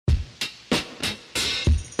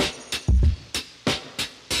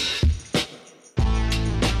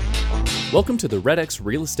Welcome to the REDX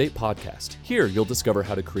Real Estate Podcast. Here, you'll discover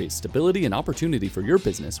how to create stability and opportunity for your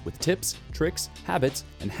business with tips, tricks, habits,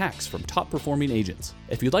 and hacks from top-performing agents.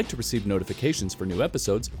 If you'd like to receive notifications for new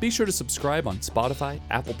episodes, be sure to subscribe on Spotify,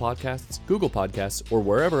 Apple Podcasts, Google Podcasts, or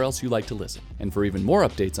wherever else you like to listen. And for even more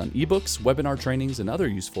updates on ebooks, webinar trainings, and other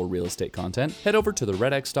useful real estate content, head over to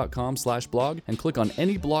theredx.com/blog and click on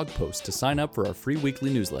any blog post to sign up for our free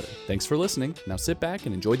weekly newsletter. Thanks for listening. Now sit back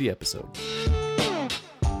and enjoy the episode.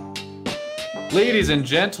 Ladies and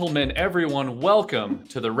gentlemen, everyone, welcome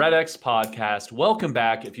to the REDX podcast. Welcome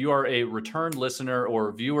back. If you are a returned listener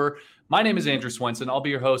or viewer, my name is Andrew Swenson. I'll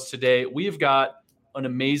be your host today. We've got an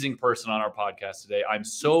amazing person on our podcast today. I'm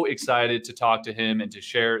so excited to talk to him and to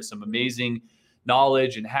share some amazing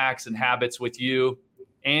knowledge and hacks and habits with you.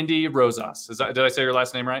 Andy Rosas. Did I say your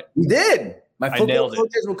last name right? You did. My football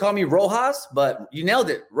coaches will call me Rojas, but you nailed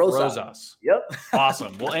it. Rosas. Yep.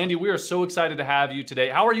 Awesome. Well, Andy, we are so excited to have you today.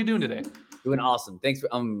 How are you doing today? Doing awesome. Thanks.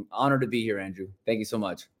 I'm honored to be here, Andrew. Thank you so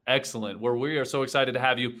much. Excellent. Well, we are so excited to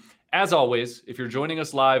have you. As always, if you're joining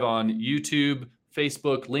us live on YouTube,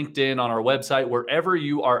 Facebook, LinkedIn, on our website, wherever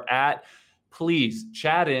you are at, please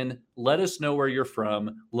chat in. Let us know where you're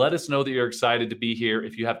from. Let us know that you're excited to be here.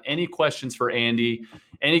 If you have any questions for Andy,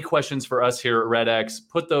 any questions for us here at REDX,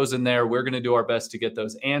 put those in there. We're going to do our best to get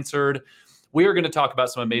those answered. We are going to talk about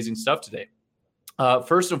some amazing stuff today.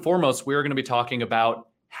 First and foremost, we are going to be talking about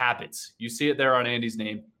habits. You see it there on Andy's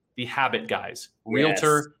name, the habit guys,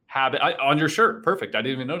 realtor habit on your shirt. Perfect. I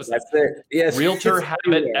didn't even notice that. That's it. Yes. Realtor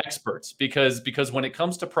habit experts, because when it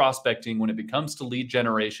comes to prospecting, when it comes to lead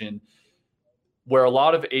generation, where a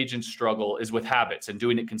lot of agents struggle is with habits and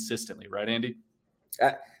doing it consistently. Right, Andy?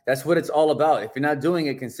 That's what it's all about. If you're not doing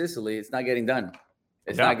it consistently, it's not getting done.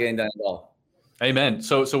 It's not getting done at all. Amen.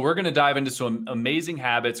 So we're going to dive into some amazing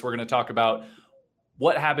habits. We're going to talk about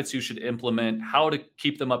what habits you should implement, how to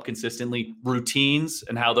keep them up consistently, routines,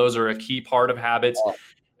 and how those are a key part of habits.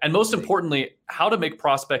 And most importantly, how to make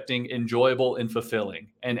prospecting enjoyable and fulfilling.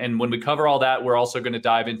 And when we cover all that, we're also going to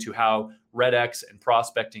dive into how REDX and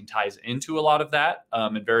prospecting ties into a lot of that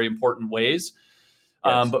in very important ways.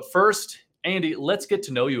 Yes. But first, Andy, let's get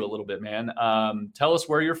to know you a little bit, man. Tell us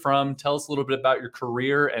where you're from. Tell us a little bit about your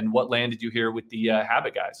career and what landed you here with the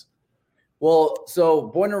Habit Guys. Well, so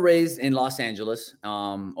born and raised in Los Angeles,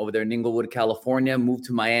 over there in Inglewood, California, moved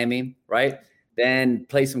to Miami, right? Then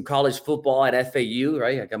played some college football at FAU,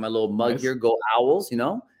 right? I got my little mug here, go Owls, you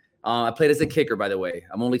know? I played as a kicker, by the way.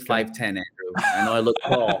 I'm only 5'10", Andrew. I know I look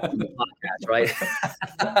tall on the podcast, right?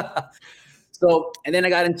 So, and then I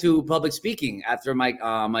got into public speaking after my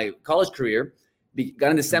my college career, got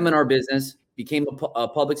into seminar business, became a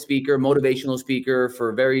public speaker, motivational speaker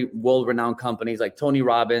for very world-renowned companies like Tony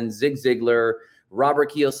Robbins, Zig Ziglar,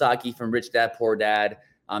 Robert Kiyosaki from Rich Dad, Poor Dad,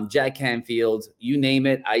 Jack Canfield, you name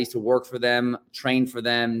it. I used to work for them, train for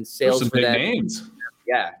them, sales for them. Names.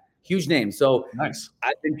 Yeah, huge names. So nice.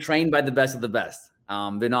 I've been trained by the best of the best.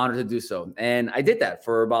 Been honored to do so. And I did that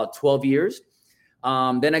for about 12 years.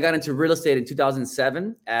 Then I got into real estate in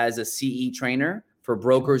 2007 as a CE trainer for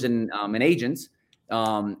brokers and agents.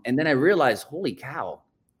 And then I realized, holy cow,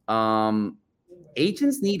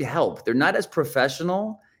 agents need help. They're not as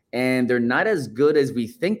professional and they're not as good as we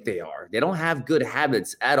think they are. They don't have good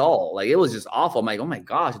habits at all. Like, it was just awful. I'm like, oh my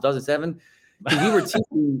gosh, 2007. We were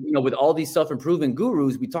teaching, with all these self-improvement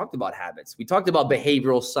gurus, we talked about habits. We talked about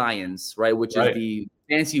behavioral science, right? Which is the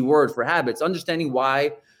fancy word for habits, understanding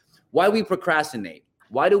why we procrastinate.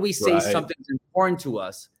 Why do we say something's important to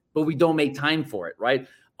us, but we don't make time for it, right?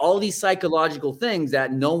 All these psychological things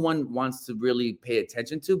that no one wants to really pay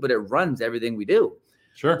attention to, but it runs everything we do.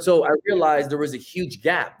 Sure. So I realized there was a huge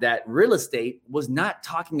gap that real estate was not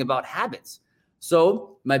talking about habits.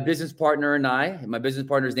 So my business partner and my business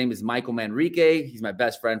partner's name is Michael Manrique. He's my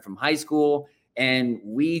best friend from high school. And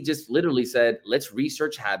we just literally said, let's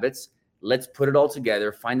research habits. Let's put it all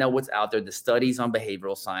together, find out what's out there, the studies on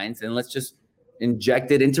behavioral science, and let's just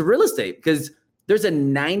inject it into real estate, because there's a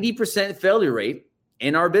 90% failure rate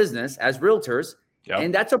in our business as realtors. Yep.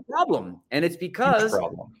 And that's a problem. And it's because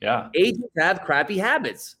agents have crappy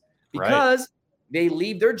habits because they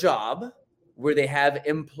leave their job where they have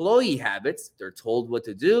employee habits. They're told what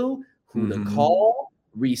to do, who to call,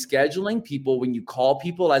 rescheduling people. When you call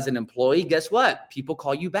people as an employee, guess what? People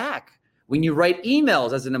call you back. When you write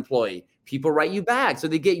emails as an employee, people write you back. So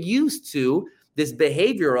they get used to this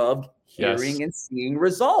behavior of hearing and seeing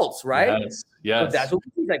results, right? Yes. But that's what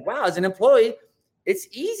we think. Like, wow, as an employee, it's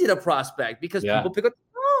easy to prospect because people pick up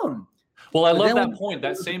the phone. Well, I So love then that point.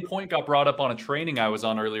 That same point got brought up on a training I was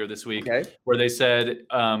on earlier this week, okay, where they said,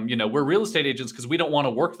 we're real estate agents because we don't want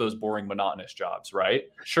to work those boring, monotonous jobs, right?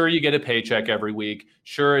 Sure, you get a paycheck every week.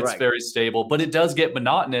 Sure, it's right. very stable, but it does get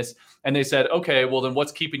monotonous. And they said, okay, well, then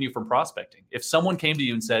what's keeping you from prospecting? If someone came to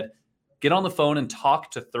you and said, get on the phone and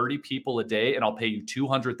talk to 30 people a day and I'll pay you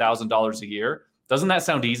 $200,000 a year, doesn't that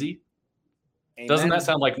sound easy? Amen. Doesn't that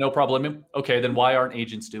sound like no problem? Okay, then why aren't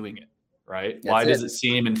agents doing it, right? Why does it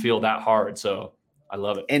seem and feel that hard? So I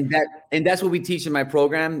love it. And that's what we teach in my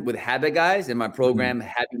program with Habit Guys, in my program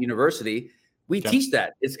Habit University. We teach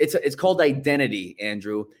that. It's called identity,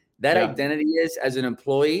 Andrew. That identity is, as an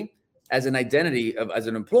employee, as an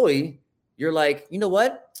employee, you're like, you know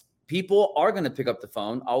what? People are going to pick up the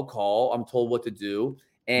phone. I'll call. I'm told what to do.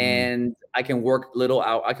 And I can work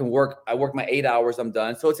I work my 8 hours. I'm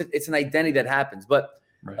done. So it's an identity that happens. But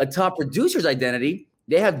a top producer's identity,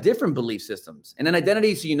 they have different belief systems. And an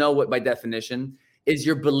identity, so you know what, by definition, is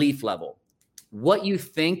your belief level, what you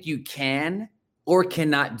think you can or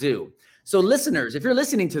cannot do. So listeners, if you're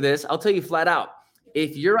listening to this, I'll tell you flat out,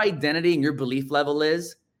 if your identity and your belief level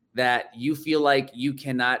is that you feel like you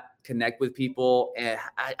cannot connect with people, and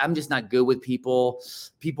I'm just not good with people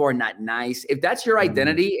are not nice. If that's your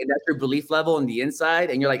identity and that's your belief level on the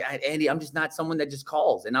inside, and you're like, Andy, I'm just not someone that just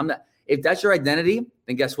calls, and I'm not, if that's your identity,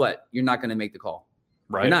 then guess what? You're not going to make the call.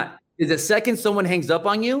 Right. You're not. The second someone hangs up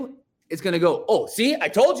on you, it's going to go, oh, see, I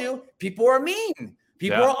told you, people are mean.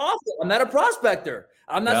 People are awful. I'm not a prospector.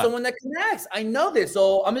 I'm not someone that connects. I know this.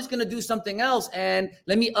 So I'm just going to do something else. And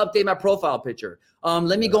let me update my profile picture.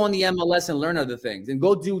 Let me go on the MLS and learn other things and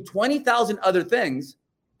go do 20,000 other things,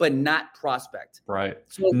 but not prospect. Right.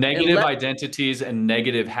 So negative identities and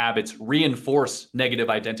negative habits reinforce negative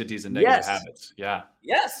identities and negative habits. Yeah.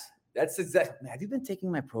 Yes. That's exactly. Have you been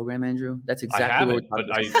taking my program, Andrew? That's exactly what we're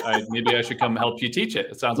talking about. I maybe I should come help you teach it.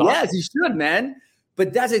 It sounds awesome. Yes, you should, man.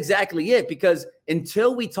 But that's exactly it. Because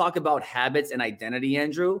until we talk about habits and identity,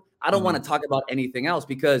 Andrew, I don't want to talk about anything else.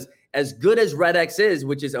 Because as good as REDX is,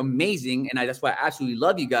 which is amazing, and that's why I absolutely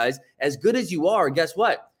love you guys, as good as you are, guess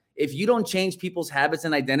what? If you don't change people's habits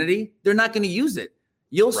and identity, they're not going to use it.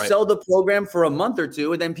 You'll sell the program for a month or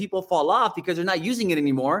two, and then people fall off because they're not using it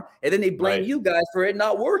anymore. And then they blame you guys for it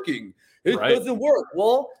not working. It doesn't work.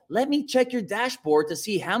 Well, let me check your dashboard to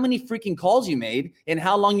see how many freaking calls you made and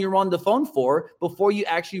how long you're on the phone for before you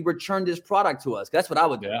actually return this product to us. That's what I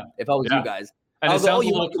would do if I was you guys. And it sounds a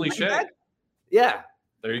little cliche. Yeah.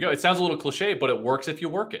 There you go. It sounds a little cliche, but it works if you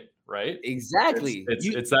work it, right? Exactly.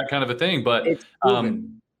 It's that kind of a thing, but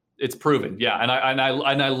it's proven. Yeah. And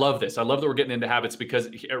I love this. I love that we're getting into habits, because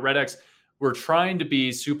at REDX, we're trying to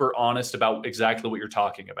be super honest about exactly what you're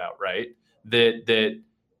talking about, right? That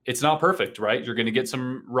it's not perfect, right? You're going to get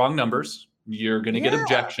some wrong numbers. You're going to get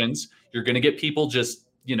objections. You're going to get people just,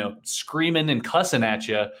 screaming and cussing at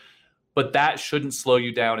you, but that shouldn't slow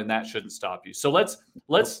you down and that shouldn't stop you. So let's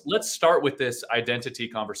start with this identity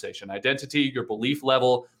conversation. Identity, your belief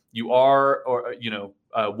level, you are, or,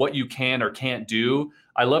 what you can or can't do.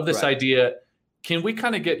 I love this idea. Can we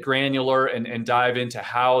kind of get granular and dive into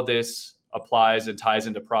how this applies and ties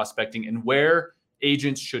into prospecting and where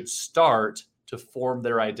agents should start to form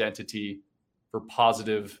their identity for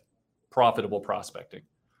positive, profitable prospecting?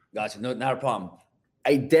 Gotcha. No, not a problem.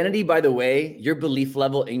 Identity, by the way, your belief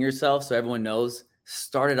level in yourself, so everyone knows,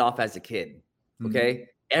 started off as a kid. Okay.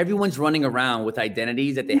 Everyone's running around with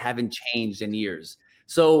identities that they haven't changed in years.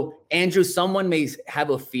 So, Andrew, someone may have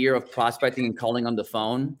a fear of prospecting and calling on the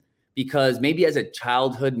phone because maybe as a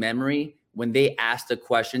childhood memory, when they asked a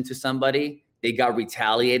question to somebody, they got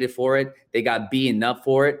retaliated for it. They got beaten up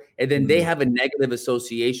for it. And then they have a negative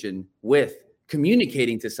association with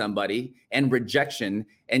communicating to somebody and rejection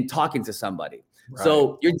and talking to somebody. Right.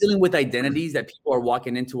 So you're dealing with identities that people are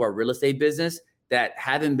walking into our real estate business that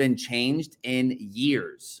haven't been changed in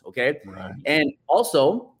years. Okay. Right. And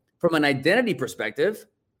also from an identity perspective,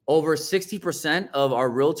 over 60% of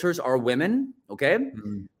our realtors are women. Okay.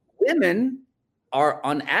 Women are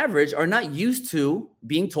on average are not used to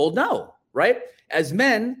being told no. Right. As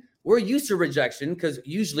men, we're used to rejection because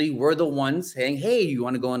usually we're the ones saying, hey, you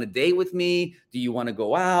want to go on a date with me? Do you want to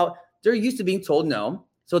go out? They're used to being told no.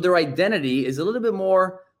 So their identity is a little bit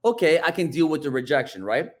more, okay, I can deal with the rejection,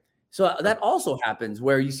 right? So that also happens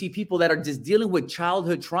where you see people that are just dealing with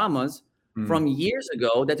childhood traumas from years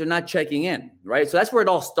ago that they're not checking in, right? So that's where it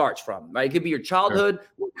all starts from, right? It could be your childhood,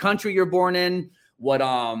 what country you're born in, what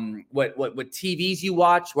TVs you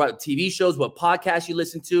watch, what TV shows, what podcasts you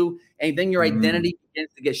listen to, and then your identity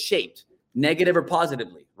begins to get shaped, negative or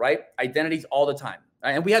positively, right? Identities all the time.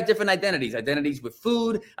 Right? And we have different identities with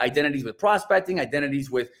food, identities with prospecting, identities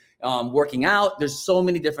with working out. There's so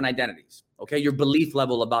many different identities. Okay. Your belief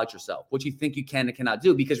level about yourself, what you think you can and cannot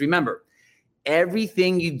do. Because remember,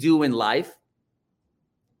 everything you do in life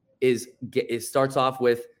it starts off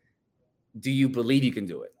with, do you believe you can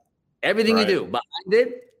do it? Everything you do behind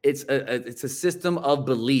it, it's a system of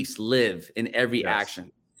beliefs live in every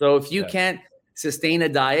action. So if you can't sustain a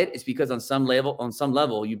diet, it's because on some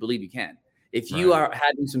level, you believe you can. If you are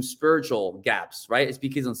having some spiritual gaps, right? It's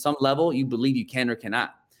because on some level, you believe you can or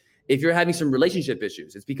cannot. If you're having some relationship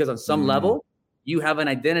issues, it's because on some level, you have an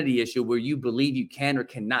identity issue where you believe you can or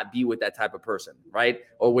cannot be with that type of person, right?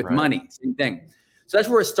 Or with money, same thing. So that's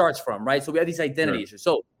where it starts from, right? So we have these identity issues.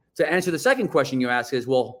 So to answer the second question you ask is,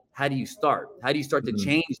 well, how do you start? How do you start to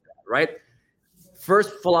change that, right?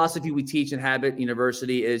 First philosophy we teach in Habit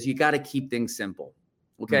University is you got to keep things simple,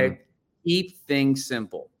 okay? Keep things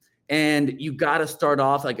simple. And you got to start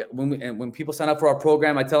off, like when people sign up for our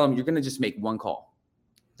program, I tell them, you're going to just make one call.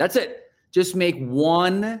 That's it. Just make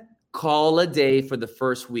one call a day for the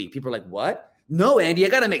first week. People are like, what? No, Andy, I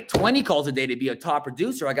got to make 20 calls a day to be a top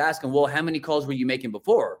producer. I got to ask them, well, how many calls were you making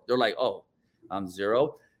before? They're like, oh, I'm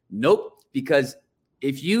 0. Nope. Because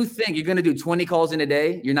if you think you're going to do 20 calls in a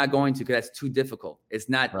day, you're not going to, because that's too difficult. It's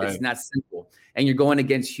not simple. And you're going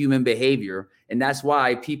against human behavior. And that's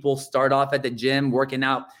why people start off at the gym working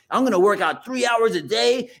out. I'm going to work out 3 hours a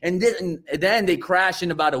day. And then they crash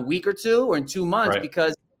in about a week or 2 or in 2 months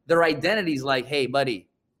because their identity is like, hey, buddy,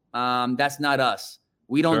 that's not us.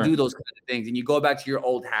 We don't do those kind of things. And you go back to your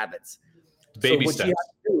old habits. Baby steps. What you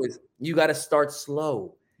have to do is you got to start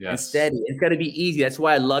slow and steady. It's got to be easy. That's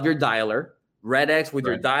why I love your dialer. REDX with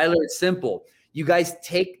your dialer, it's simple. You guys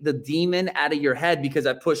take the demon out of your head because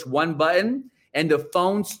I push one button and the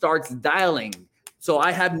phone starts dialing. So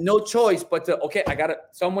I have no choice but to, I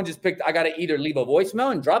got to either leave a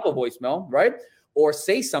voicemail and drop a voicemail, right? Or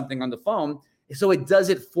say something on the phone. So it does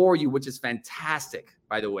it for you, which is fantastic,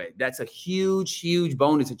 by the way. That's a huge, huge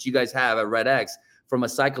bonus that you guys have at REDX from a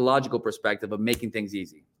psychological perspective of making things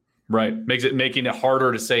easy. Right. Making it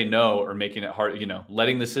harder to say no, or making it hard,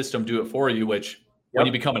 letting the system do it for you, which when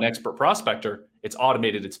you become an expert prospector, it's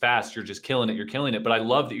automated, it's fast. You're just killing it. You're killing it. But I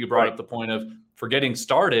love that you brought up the point of, for getting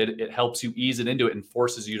started, it helps you ease it into it and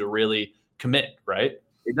forces you to really commit, right?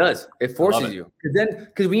 It does. It forces you.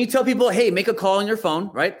 Because when you tell people, hey, make a call on your phone,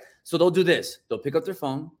 right? So they'll do this. They'll pick up their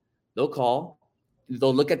phone. They'll call.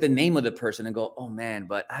 They'll look at the name of the person and go, oh, man,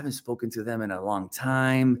 but I haven't spoken to them in a long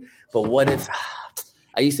time. But what if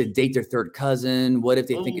I used to date their third cousin? What if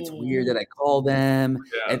they think it's weird that I call them?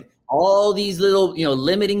 And all these little,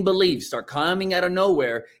 limiting beliefs start coming out of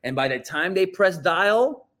nowhere. And by the time they press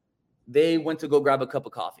dial, they went to go grab a cup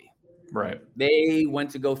of coffee. Right. They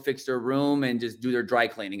went to go fix their room and just do their dry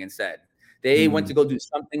cleaning instead. They went to go do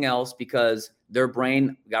something else because their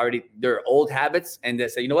brain their old habits, and they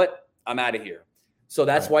say, you know what? I'm out of here. So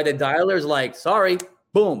that's why the dialer is like, sorry,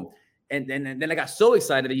 boom. And then I got so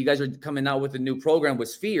excited that you guys are coming out with a new program with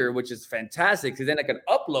Sphere, which is fantastic. Because then I can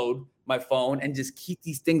upload my phone and just keep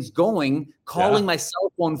these things going, calling my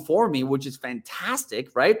cell phone for me, which is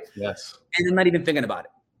fantastic, right? Yes. And I'm not even thinking about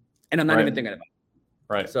it.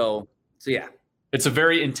 Right. So yeah. It's a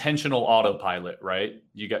very intentional autopilot, right?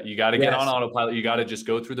 You got to get on autopilot. You got to just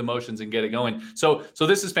go through the motions and get it going. So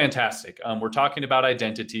this is fantastic. We're talking about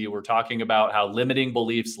identity. We're talking about how limiting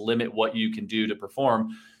beliefs limit what you can do to perform.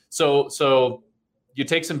 So you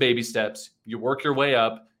take some baby steps, you work your way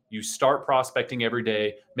up, you start prospecting every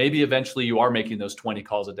day. Maybe eventually you are making those 20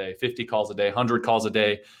 calls a day, 50 calls a day, 100 calls a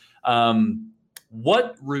day.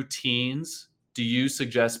 What routines do you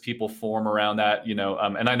suggest people form around that?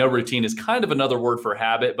 And I know routine is kind of another word for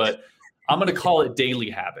habit, but I'm going to call it daily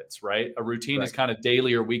habits, right? A routine is kind of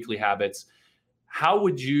daily or weekly habits. How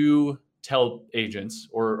would you tell agents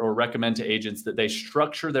or recommend to agents that they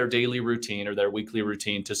structure their daily routine or their weekly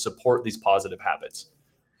routine to support these positive habits?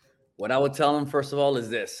 What I would tell them, first of all, is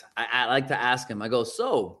this. I like to ask them, I go,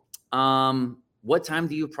 what time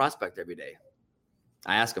do you prospect every day?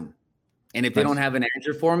 I ask them. And if they don't have an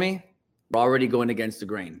answer for me, we're already going against the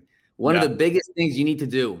grain. One of the biggest things you need to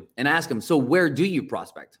do, and ask them, so where do you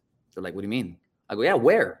prospect? They're like, what do you mean? I go, yeah,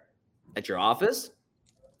 where? At your office?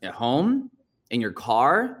 At home? In your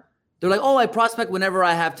car? They're like, oh, I prospect whenever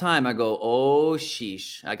I have time. I go, oh,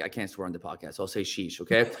 sheesh. I can't swear on the podcast, so I'll say sheesh,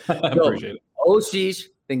 okay? I appreciate it. Oh, sheesh.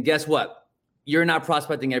 Then guess what? You're not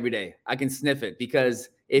prospecting every day. I can sniff it, because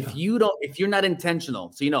if you're not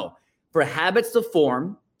intentional, so for habits to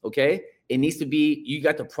form, okay, it needs to be, you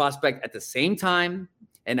got to prospect at the same time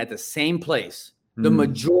and at the same place. The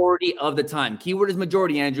majority of the time. Keyword is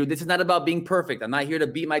majority, Andrew. This is not about being perfect. I'm not here to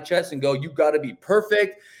beat my chest and go, you got to be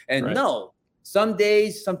perfect. And no, some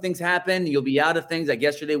days, some things happen. You'll be out of things. Like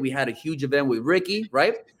yesterday, we had a huge event with Ricky,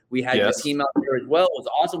 right? We had your team out there as well. It was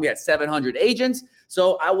awesome. We had 700 agents.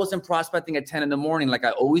 So I wasn't prospecting at 10 in the morning like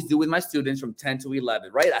I always do with my students from 10 to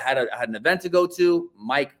 11, right? I had an event to go to.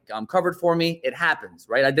 Mike covered for me. It happens,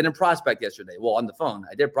 right? I didn't prospect yesterday. Well, on the phone.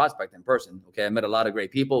 I did prospect in person. Okay, I met a lot of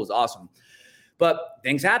great people. It was awesome. But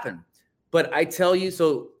things happen. But I tell you,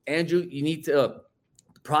 so Andrew, you need to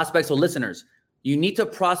prospect. So listeners, you need to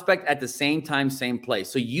prospect at the same time, same place.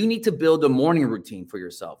 So you need to build a morning routine for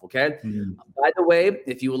yourself, okay? By the way,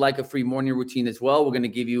 if you would like a free morning routine as well, we're going to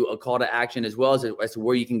give you a call to action as well as to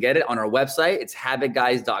where you can get it on our website. It's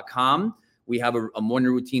habitguys.com. We have a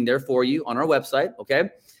morning routine there for you on our website, okay?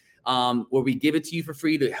 Where we give it to you for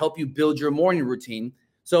free to help you build your morning routine.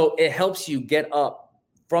 So it helps you get up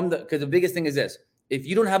because the biggest thing is this. If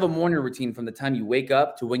you don't have a morning routine from the time you wake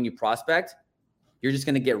up to when you prospect, you're just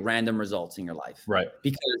going to get random results in your life. Right.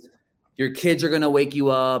 Because your kids are going to wake you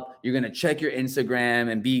up. You're going to check your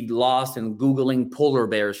Instagram and be lost in Googling polar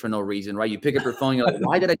bears for no reason, right? You pick up your phone. You're like,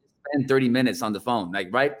 why did I spend 30 minutes on the phone? Like,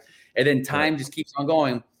 right. And then time just keeps on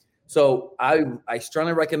going. So I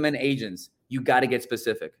strongly recommend agents. You got to get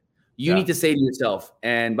specific. You need to say to yourself,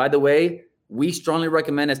 and by the way, we strongly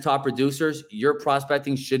recommend as top producers, your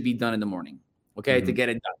prospecting should be done in the morning. Okay. To get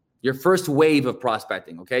it done. Your first wave of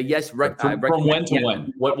prospecting, okay? Yes, from when to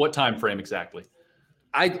when? What time frame exactly?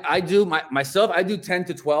 I do myself. I do 10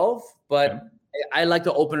 to 12, but I like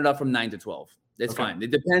to open it up from 9 to 12. That's fine.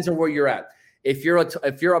 It depends on where you're at. If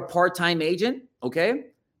you're a part-time agent, okay,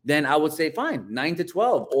 then I would say fine, 9 to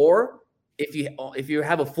 12. Or if you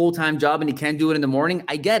have a full-time job and you can't do it in the morning,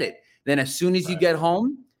 I get it. Then as soon as you get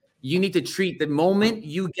home, you need to treat the moment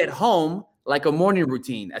you get home like a morning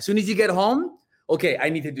routine. As soon as you get home, okay, I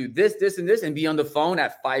need to do this, this, and this, and be on the phone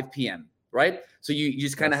at 5 p.m., right? So you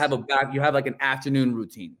just kind of have you have like an afternoon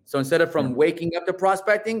routine. So instead of from waking up to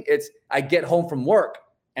prospecting, it's I get home from work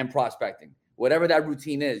and prospecting. Whatever that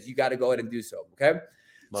routine is, you got to go ahead and do so, okay?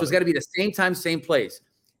 So it's got to be the same time, same place,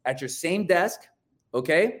 at your same desk,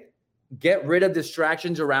 okay? Get rid of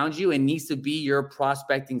distractions around you. It needs to be your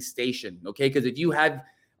prospecting station, okay? Because if you have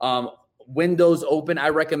windows open, I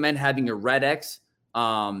recommend having your REDX,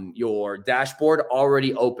 your dashboard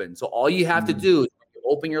already open. So all you have to do is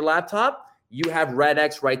open your laptop, you have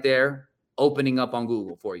REDX right there opening up on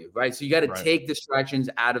Google for you, right? So you got to take distractions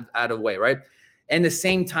out of way, right? And the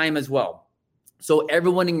same time as well. So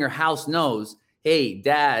everyone in your house knows, hey,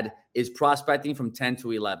 dad is prospecting from 10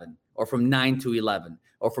 to 11 or from 9 to 11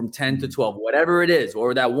 or from 10 to 12, whatever it is,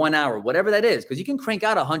 or that 1 hour, whatever that is, because you can crank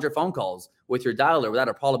out 100 phone calls with your dialer without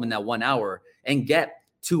a problem in that 1 hour and get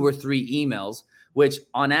 2 or 3 emails, which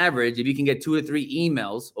on average, if you can get 2 or 3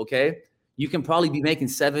 emails, okay, you can probably be making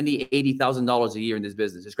 $70,000, $80,000 a year in this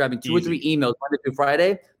business. Just grabbing 2 or 3 emails Monday through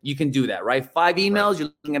Friday, you can do that, right? 5 emails, you're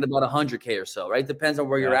looking at about 100K or so, right? Depends on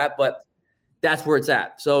where you're at, but that's where it's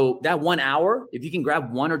at. So that 1 hour, if you can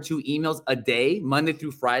grab 1 or 2 emails a day, Monday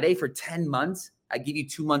through Friday for 10 months, I give you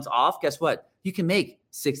 2 months off. Guess what? You can make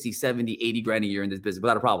 60, 70, 80 grand a year in this business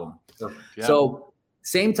without a problem. So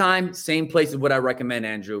same time, same place is what I recommend,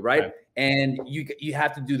 Andrew, right? And you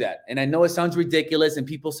have to do that. And I know it sounds ridiculous and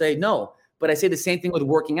people say no, but I say the same thing with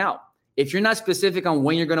working out. If you're not specific on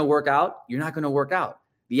when you're going to work out, you're not going to work out.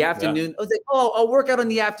 The afternoon, I was like, oh, I'll work out in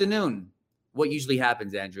the afternoon. What usually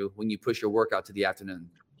happens, Andrew, when you push your workout to the afternoon?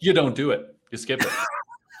 You don't do it. You skip it.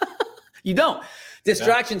 You don't.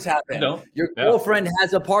 Distractions happen. Your girlfriend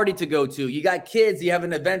has a party to go to. You got kids. You have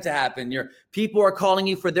an event to happen. Your people are calling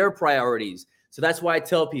you for their priorities. So that's why I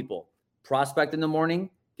tell people, prospect in the morning,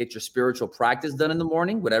 get your spiritual practice done in the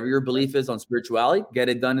morning, whatever your belief is on spirituality, get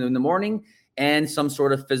it done in the morning, and some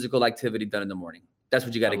sort of physical activity done in the morning. That's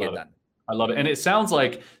what you got to get done. I love it. And it sounds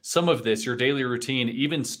like some of this, your daily routine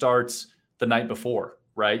even starts the night before,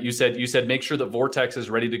 right? You said make sure that Vortex is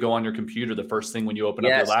ready to go on your computer the first thing when you open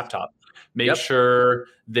up your laptop. Make sure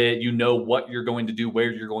that you know what you're going to do,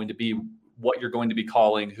 where you're going to be, what you're going to be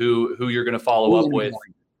calling, who you're going to follow up with.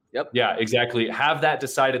 Yeah, exactly. Have that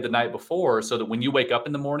decided the night before so that when you wake up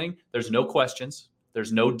in the morning, there's no questions,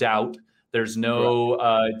 there's no doubt, there's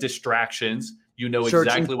no distractions. You know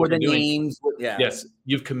exactly what you're doing. Yes,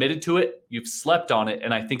 you've committed to it, you've slept on it,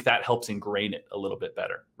 and I think that helps ingrain it a little bit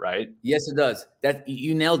better, right? Yes, it does. That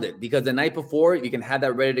you nailed it, because the night before you can have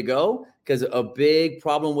that ready to go, because a big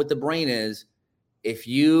problem with the brain is if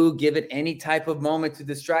you give it any type of moment to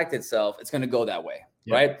distract itself, it's going to go that way,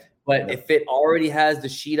 right? But if it already has the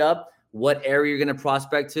sheet up what area you're going to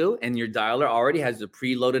prospect to, and your dialer already has the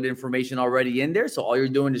preloaded information already in there. So all you're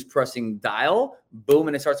doing is pressing dial, boom,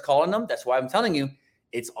 and it starts calling them. That's why I'm telling you,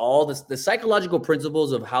 it's all the psychological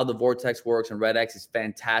principles of how the Vortex works and REDX is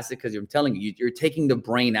fantastic, because I'm telling you, you're taking the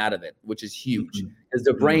brain out of it, which is huge. Because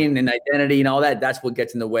the brain and identity and all that, that's what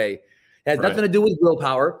gets in the way. It has nothing to do with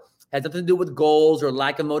willpower, has nothing to do with goals or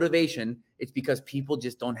lack of motivation. It's because people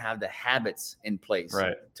just don't have the habits in place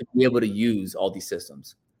to be able to use all these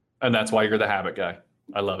systems. And that's why you're the habit guy.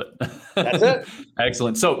 I love it. That's it.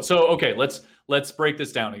 Excellent. So okay, let's break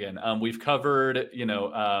this down again. We've covered,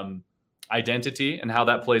 identity and how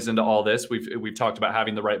that plays into all this. We've talked about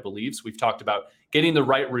having the right beliefs. We've talked about getting the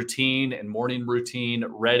right routine and morning routine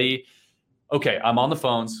ready. Okay, I'm on the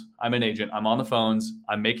phones. I'm an agent. I'm on the phones.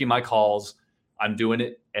 I'm making my calls. I'm doing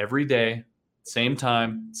it every day, same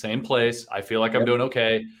time, same place. I feel like I'm doing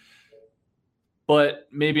okay. But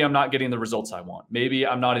maybe I'm not getting the results I want. Maybe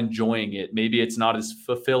I'm not enjoying it. Maybe it's not as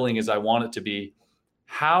fulfilling as I want it to be.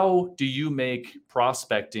 How do you make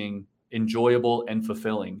prospecting enjoyable and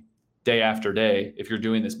fulfilling day after day if you're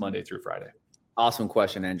doing this Monday through Friday? Awesome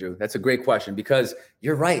question, Andrew. That's a great question, because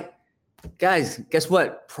you're right. Guys, guess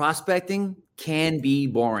what? Prospecting can be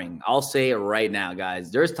boring. I'll say it right now,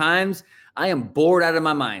 guys. There's times I am bored out of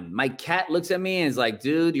my mind. My cat looks at me and is like,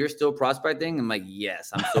 dude, you're still prospecting? I'm like, yes,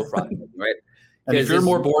 I'm still prospecting, right? And if you're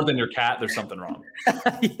more bored than your cat, there's something wrong.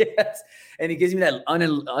 Yes. And he gives me that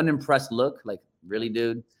unimpressed look, like, really,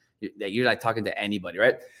 dude? That you're like talking to anybody,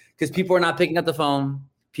 right? Because people are not picking up the phone.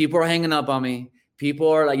 People are hanging up on me. People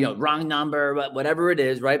are like, wrong number, but whatever it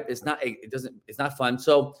is, right? It's not fun.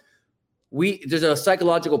 So there's a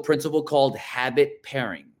psychological principle called habit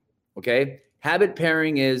pairing. Okay. Habit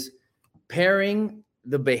pairing is pairing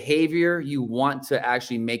the behavior you want to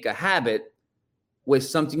actually make a habit with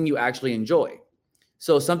something you actually enjoy.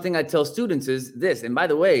 So something I tell students is this. And by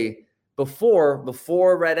the way, before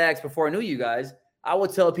REDX, before I knew you guys, I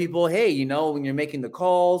would tell people, hey, when you're making the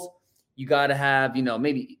calls, you got to have,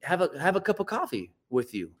 maybe have a cup of coffee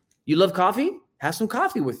with you. You love coffee? Have some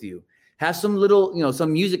coffee with you. Have some little,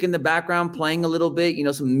 some music in the background playing a little bit,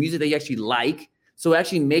 some music that you actually like. So it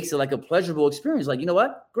actually makes it like a pleasurable experience. Like, you know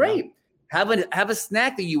what? Great. Yeah. Have a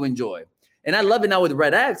snack that you enjoy. And I love it now with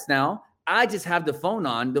REDX now. I just have the phone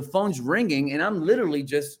on, the phone's ringing, and I'm literally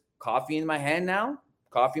just coffee in my hand now,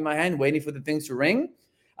 waiting for the things to ring.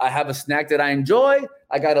 I have a snack that I enjoy.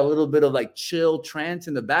 I got a little bit of like chill trance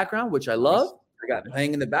in the background, which I love. I got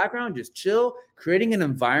playing in the background, just chill, creating an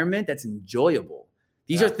environment that's enjoyable.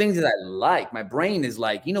 These are things that I like. My brain is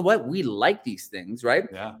like, you know what? We like these things, right?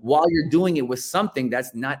 Yeah. While you're doing it with something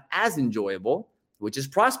that's not as enjoyable, which is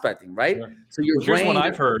prospecting, right? Sure. So here's one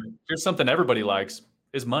I've heard. Here's something everybody likes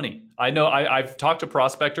is money. I know I've talked to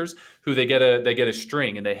prospectors who they get a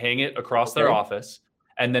string and they hang it across their office,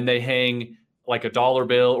 and then they hang like a $1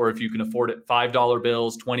 bill, or if you can afford it, $5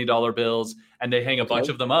 bills, $20 bills, and they hang a bunch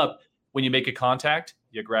of them up. When you make a contact,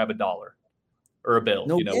 you grab $1 or a bill,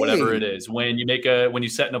 whatever it is. When you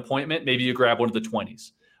set an appointment, maybe you grab one of the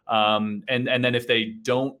 20s. And then if they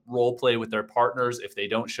don't role play with their partners, if they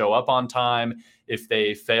don't show up on time, if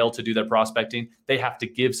they fail to do their prospecting, they have to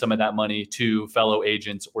give some of that money to fellow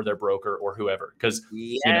agents or their broker or whoever. Because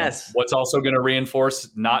what's also going to reinforce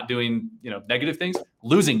not doing negative things?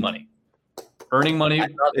 Losing money, earning money,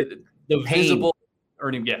 the visible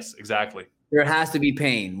earning. Yes, exactly. There has to be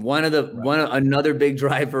pain. Another big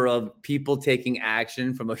driver of people taking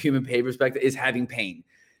action from a human pay perspective is having pain.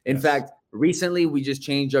 In fact, recently we just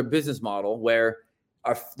changed our business model where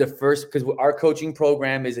because our coaching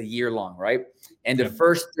program is a year long, right? And the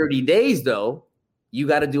first 30 days though, you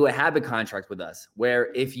got to do a habit contract with us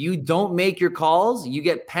where if you don't make your calls, you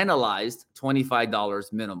get penalized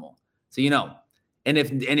 $25 minimal. So and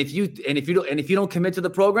if you don't commit to the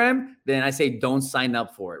program, then I say don't sign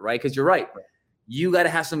up for it, right? Because you're right. You got to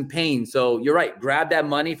have some pain. So you're right. Grab that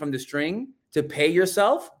money from the string to pay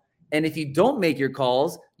yourself. And if you don't make your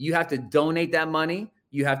calls, you have to donate that money.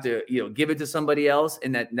 You have to, give it to somebody else.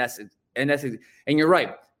 And you're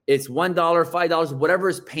right. It's $1, $5, whatever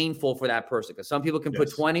is painful for that person. Because some people can put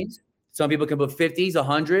 20s, some people can put 50s,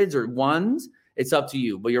 100s, or ones. It's up to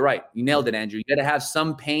you. But you're right. You nailed it, Andrew. You got to have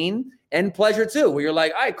some pain and pleasure too, where you're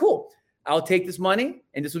like, all right, cool. I'll take this money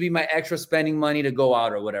and this will be my extra spending money to go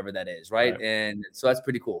out or whatever that is. Right. And so that's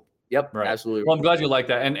pretty cool. Yep. Right. Absolutely. Well, I'm glad you like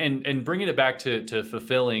that. And bringing it back to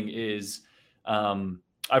fulfilling is,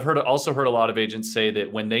 I've also heard a lot of agents say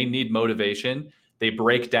that when they need motivation, they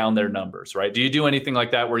break down their numbers, right? Do you do anything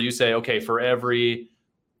like that where you say, okay, for every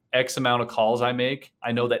X amount of calls I make,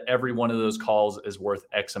 I know that every one of those calls is worth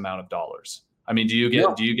X amount of dollars? I mean, do you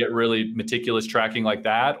get really meticulous tracking like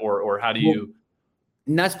that, or how do you?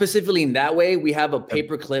 Not specifically in that way. We have a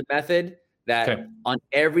paperclip method that on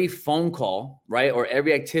every phone call, right, or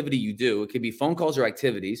every activity you do, it could be phone calls or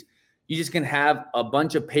activities, you just can have a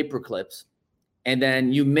bunch of paper clips, and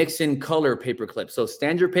then you mix in color paper clips. So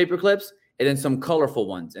standard paper clips and then some colorful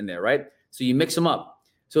ones in there, right? So you mix them up.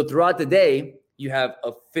 So throughout the day, you have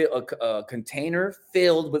a container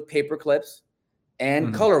filled with paper clips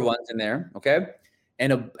and color ones in there, okay?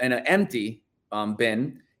 And an empty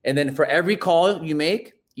bin. And then for every call you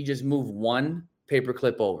make, you just move one paper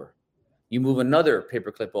clip over. You move another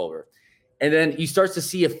paper clip over. And then you start to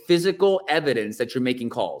see a physical evidence that you're making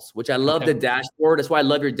calls, which I love the dashboard. That's why I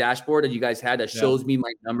love your dashboard that you guys had that shows me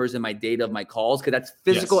my numbers and my data of my calls, because that's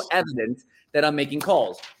physical evidence that I'm making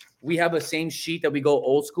calls. We have a same sheet that we go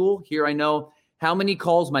old school. Here I know how many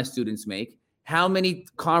calls my students make, how many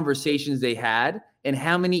conversations they had, and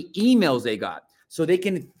how many emails they got. So they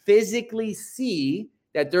can physically see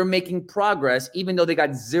that they're making progress, even though they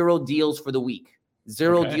got 0 deals for the week,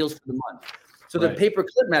 0 deals for the month. So the paper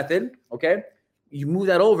clip method, okay, you move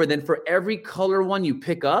that over. Then for every color one you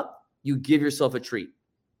pick up, you give yourself a treat.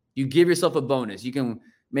 You give yourself a bonus. You can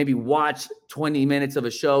maybe watch 20 minutes of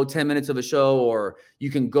a show, 10 minutes of a show, or you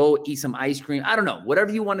can go eat some ice cream. I don't know,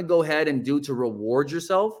 whatever you want to go ahead and do to reward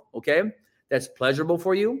yourself, okay? That's pleasurable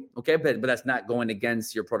for you, okay? But that's not going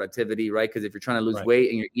against your productivity, right? Because if you're trying to lose weight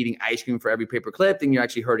and you're eating ice cream for every paper clip, then you're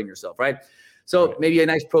actually hurting yourself, right? So maybe a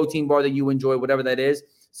nice protein bar that you enjoy, whatever that is.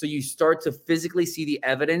 So you start to physically see the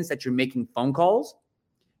evidence that you're making phone calls.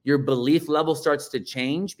 Your belief level starts to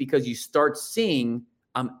change because you start seeing,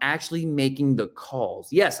 I'm actually making the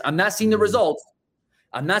calls. Yes, I'm not seeing the results.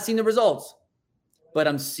 I'm not seeing the results, but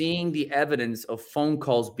I'm seeing the evidence of phone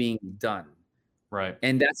calls being done. Right.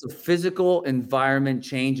 And that's a physical environment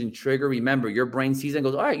change and trigger. Remember, your brain sees it and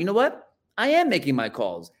goes, all right, you know what? I am making my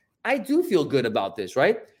calls. I do feel good about this,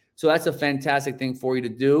 right? So that's a fantastic thing for you to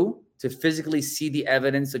do, to physically see the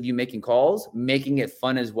evidence of you making calls, making it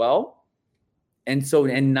fun as well.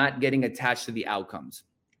 And not getting attached to the outcomes.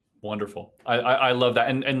 Wonderful. I love that.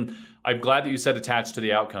 And I'm glad that you said attached to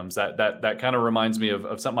the outcomes. That kind of reminds me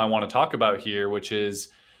of something I want to talk about here, which is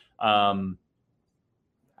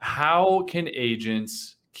how can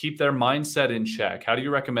agents keep their mindset in check? How do you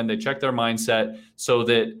recommend they check their mindset so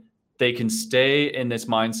that they can stay in this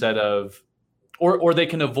mindset of, or they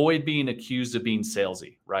can avoid being accused of being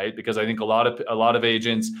salesy, right? Because I think a lot of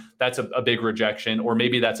agents, that's a big rejection, or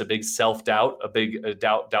maybe that's a big self-doubt, a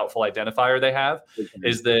doubtful identifier they have,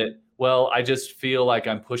 is that, well, I just feel like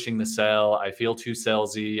I'm pushing the sell. I feel too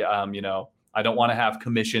salesy. I don't want to have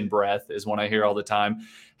commission breath is one I hear all the time.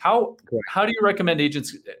 How do you recommend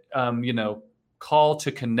agents, call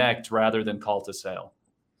to connect rather than call to sell?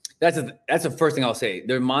 That's the first thing I'll say.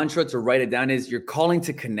 Their mantra, to write it down, is you're calling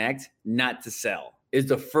to connect, not to sell. Is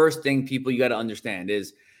the first thing people you got to understand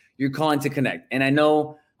is you're calling to connect. And I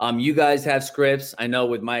know you guys have scripts. I know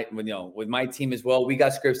with my team as well, we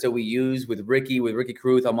got scripts that we use with Ricky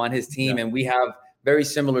Caruth. I'm on his team, and we have very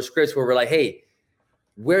similar scripts where we're like, hey,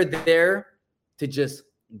 we're there to just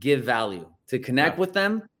give value, to connect with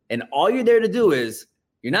them. And all you're there to do is,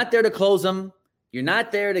 you're not there to close them. You're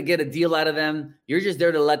not there to get a deal out of them. You're just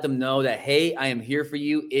there to let them know that, hey, I am here for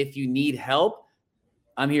you. If you need help,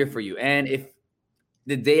 I'm here for you. And if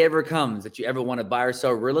the day ever comes that you ever want to buy or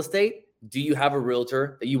sell real estate, do you have a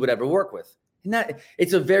realtor that you would ever work with? And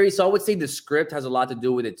so I would say the script has a lot to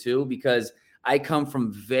do with it too, because I come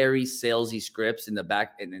from very salesy scripts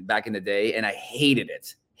back in the day, and I hated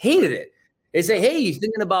it. They say, hey, you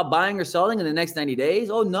thinking about buying or selling in the next 90 days?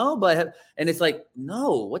 Oh, no, and it's like,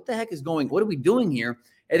 no, what the heck is what are we doing here?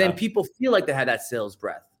 And then people feel like they had that sales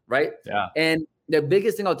breath, right? Yeah. And the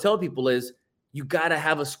biggest thing I'll tell people is you got to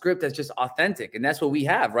have a script that's just authentic. And that's what we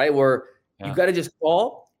have, right? Where you got to just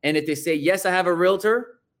call. And if they say, yes, I have a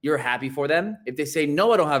realtor, you're happy for them. If they say,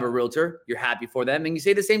 no, I don't have a realtor, you're happy for them. And you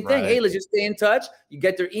say the same thing. Hey, let's just stay in touch. You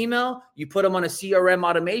get their email. You put them on a CRM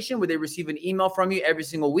automation where they receive an email from you every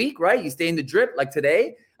single week, right? You stay in the drip. Like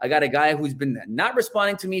today, I got a guy who's been not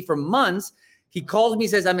responding to me for months. He calls me,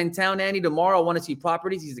 says, I'm in town, Andy, tomorrow. I want to see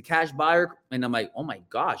properties. He's a cash buyer. And I'm like, oh my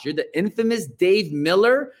gosh, you're the infamous Dave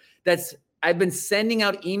Miller I've been sending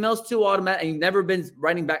out emails to automatic, and you've never been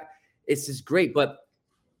writing back. It's just great. But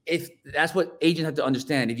if that's what agents have to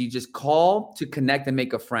understand, if you just call to connect and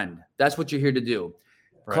make a friend, that's what you're here to do.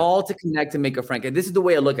 Right. Call to connect and make a friend. And this is the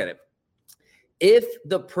way I look at it. If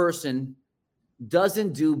the person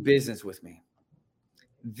doesn't do business with me,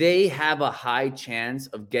 they have a high chance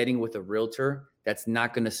of getting with a realtor that's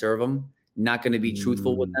not going to serve them, not going to be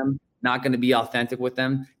truthful with them, not going to be authentic with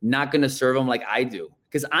them, not going to serve them like I do.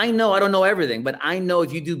 Because I know I don't know everything, but I know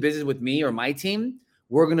if you do business with me or my team,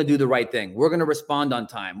 we're going to do the right thing. We're going to respond on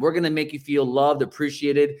time. We're going to make you feel loved,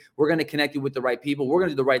 appreciated. We're going to connect you with the right people. We're going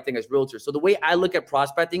to do the right thing as realtors. So the way I look at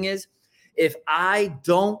prospecting is, if I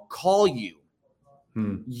don't call you,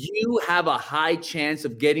 you have a high chance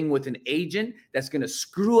of getting with an agent that's going to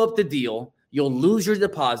screw up the deal. You'll lose your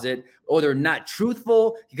deposit, or they're not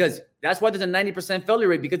truthful, because that's why there's a 90% failure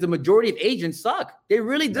rate, because the majority of agents suck. They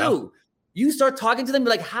really do. Yeah. You start talking to them,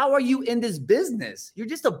 like, how are you in this business? You're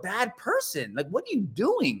just a bad person. Like, what are you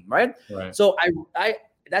doing? Right. So I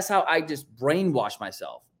that's how I just brainwash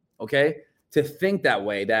myself. Okay. To think that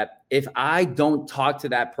way, that if I don't talk to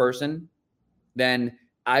that person, then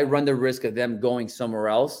I run the risk of them going somewhere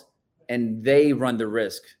else, and they run the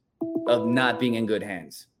risk of not being in good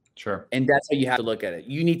hands. Sure. And that's how you have to look at it.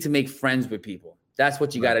 You need to make friends with people. That's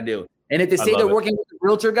what you got to do. And if they say they're working with the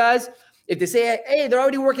realtor, guys, if they say, hey, they're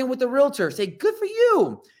already working with the realtor, say, good for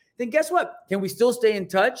you. Then guess what? Can we still stay in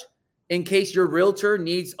touch in case your realtor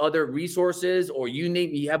needs other resources, or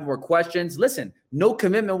you have more questions? Listen, no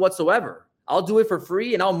commitment whatsoever. I'll do it for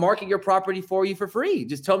free, and I'll market your property for you for free.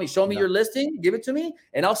 Just tell me, show me your listing, give it to me,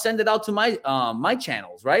 and I'll send it out to my my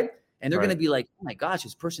channels, right? And they're going to be like, oh my gosh,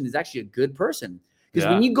 this person is actually a good person. Because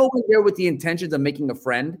when you go in there with the intentions of making a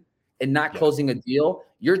friend and not closing a deal,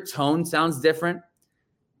 your tone sounds different.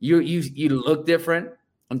 You look different.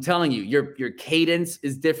 I'm telling you, your cadence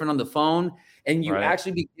is different on the phone, and you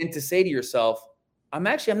actually begin to say to yourself, I'm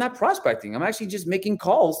not prospecting. I'm actually just making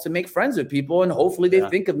calls to make friends with people, and hopefully they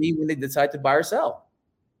think of me when they decide to buy or sell.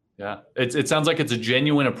 Yeah. It sounds like it's a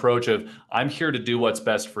genuine approach of, I'm here to do what's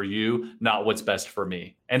best for you, not what's best for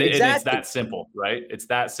me. And it's that simple, right? It's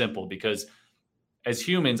that simple, because as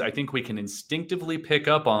humans, I think we can instinctively pick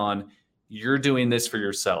up on, you're doing this for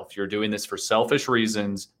yourself. You're doing this for selfish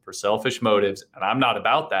reasons, for selfish motives. And I'm not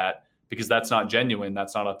about that, because that's not genuine.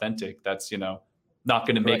 That's not authentic. That's, not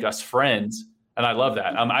going to make us friends. And I love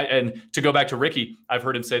that. And to go back to Ricky, I've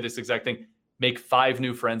heard him say this exact thing: make 5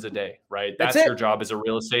 new friends a day, right? That's your job as a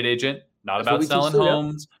real estate agent, not about selling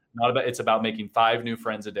homes, it's about making 5 new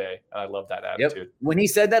friends a day. And I love that attitude. When he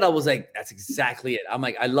said that, I was like, that's exactly it. I'm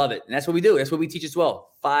like, I love it. And that's what we do. That's what we teach as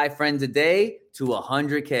well. 5 friends a day to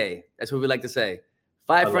 100K. That's what we like to say.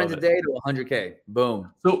 5 friends a day to 100K.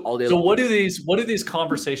 Boom. All day long. So what do these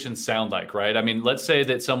conversations sound like, right? I mean, let's say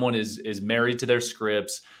that someone is married to their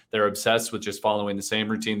scripts. They're obsessed with just following the same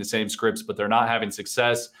routine, the same scripts, but they're not having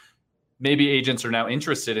success. Maybe agents are now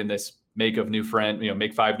interested in this make 5 new friends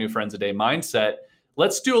a day mindset.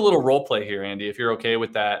 Let's do a little role play here, Andy, if you're okay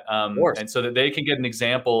with that. And so that they can get an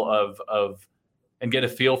example of and get a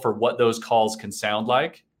feel for what those calls can sound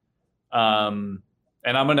like.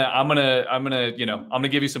 And I'm gonna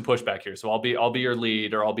give you some pushback here. So I'll be your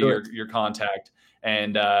lead, or I'll be your contact.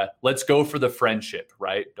 And let's go for the friendship,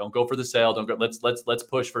 right? Don't go for the sale. Don't go. Let's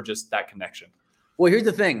push for just that connection. Well, here's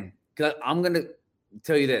the thing. I'm gonna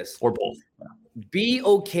tell you this, or both. Be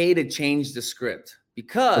okay to change the script,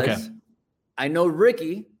 because I know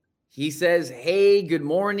Ricky. He says, "Hey, good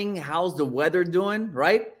morning. How's the weather doing?"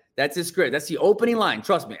 Right? That's his script. That's the opening line.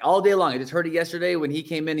 Trust me, all day long. I just heard it yesterday when he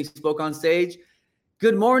came in. He spoke on stage.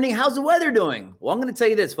 Good morning. How's the weather doing? Well, I'm going to tell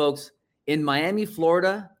you this, folks. In Miami,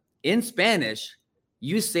 Florida, in Spanish,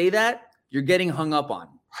 you say that, you're getting hung up on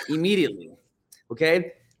immediately.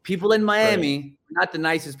 Okay? People in Miami are not the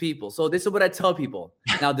nicest people. So this is what I tell people.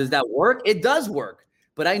 Now, does that work? It does work.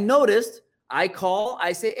 But I noticed, I call,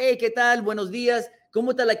 I say, hey, ¿qué tal? Buenos días.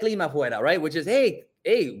 ¿Cómo está la clima afuera? Right? Which is, hey,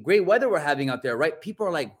 great weather we're having out there, right? People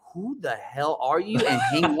are like, who the hell are you? And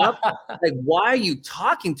hang up. Like, why are you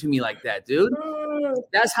talking to me like that, dude?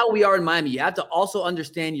 That's how we are in Miami. You have to also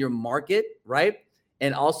understand your market, right?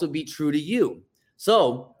 And also be true to you.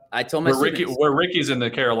 So I told my students, where Ricky's in the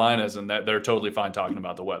Carolinas, and that they're totally fine talking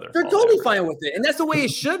about the weather. They're totally fine with it. And that's the way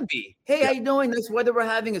it should be. Hey, how you doing? This weather we're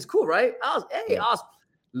having is cool, right? Awesome.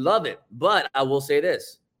 Love it. But I will say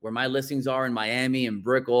this, where my listings are in Miami and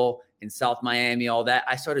Brickell, in South Miami, all that,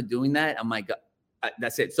 I started doing that. I'm like,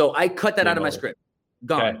 that's it. So I cut that out of my script.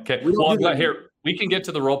 Gone. Okay. Well, we can get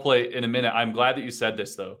to the role play in a minute. I'm glad that you said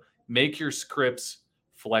this, though. Make your scripts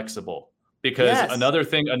flexible, because another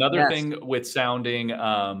thing with sounding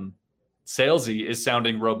salesy is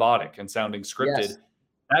sounding robotic and sounding scripted.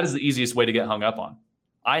 That is the easiest way to get hung up on.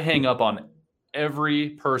 I hang up on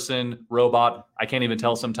every person, robot, I can't even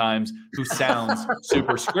tell sometimes, who sounds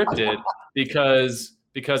super scripted, because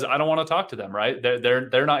I don't want to talk to them, right?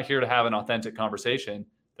 They're not here to have an authentic conversation.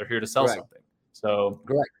 They're here to sell something. So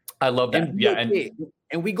I love that.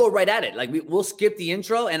 And we go right at it. Like we'll skip the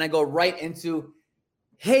intro and I go right into,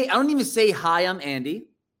 hey, I don't even say, hi, I'm Andy.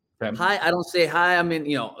 Okay. Hi, I don't say, hi, I'm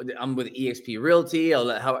with EXP Realty.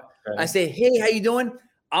 I say, hey, how you doing?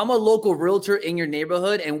 I'm a local realtor in your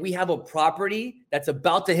neighborhood, and we have a property that's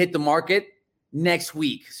about to hit the market next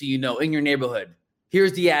week. So, in your neighborhood,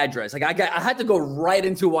 here's the address. Like I had to go right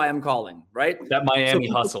into why I'm calling, right? That Miami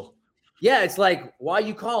hustle. Yeah. It's like, why are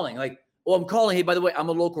you calling? Like, well, I'm calling. Hey, by the way, I'm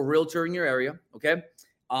a local realtor in your area. Okay.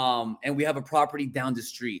 And we have a property down the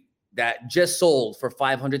street that just sold for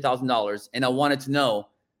 $500,000. And I wanted to know,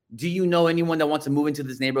 do you know anyone that wants to move into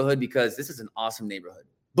this neighborhood? Because this is an awesome neighborhood.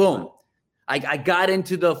 Boom. I got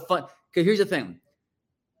into the fun. Because here's the thing.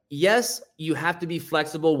 Yes, you have to be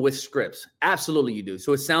flexible with scripts. Absolutely you do.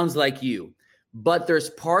 So it sounds like you. But there's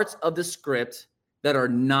parts of the script that are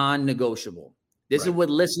non-negotiable. This is what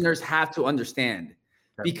listeners have to understand.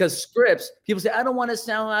 Because scripts, people say, I don't want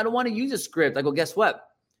to use a script. I go, guess what?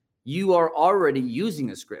 You are already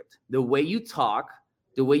using a script. The way you talk,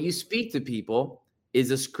 the way you speak to people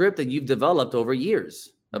is a script that you've developed over years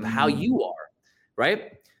of how you are,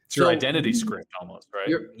 right? It's your identity script almost, right?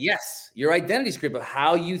 Your identity script of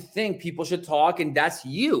how you think people should talk, and that's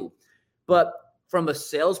you. But from a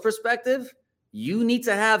sales perspective, you need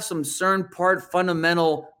to have some certain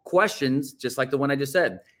fundamental questions, just like the one I just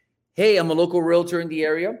said. Hey, I'm a local realtor in the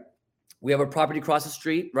area. We have a property across the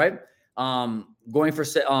street, right? We have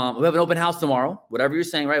an open house tomorrow, whatever you're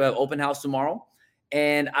saying, right? We have an open house tomorrow.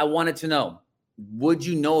 And I wanted to know, would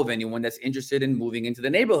you know of anyone that's interested in moving into the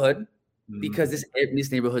neighborhood? Because this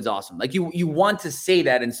neighborhood's awesome. Like you want to say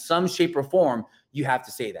that in some shape or form, you have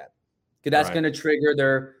to say that. Because that's going to trigger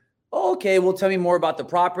their, okay, well, tell me more about the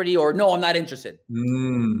property, or no, I'm not interested.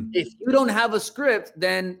 If you don't have a script,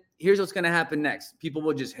 then here's what's going to happen next. People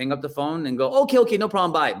will just hang up the phone and go, okay, no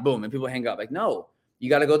problem, bye. Boom. And people hang up. Like, no, you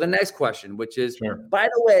got to go to the next question, which is, by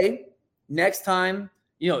the way, next time,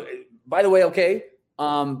 by the way, okay,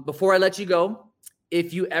 before I let you go,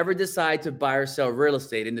 if you ever decide to buy or sell real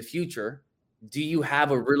estate in the future, do you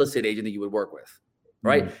have a real estate agent that you would work with?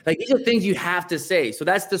 Right? Like these are things you have to say. So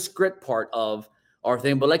that's the script part of our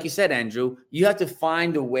thing. But like you said, Andrew, you have to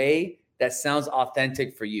find a way that sounds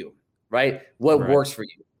authentic for you, right? What works for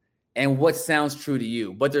you and what sounds true to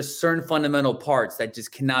you. But there's certain fundamental parts that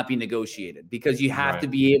just cannot be negotiated, because you have to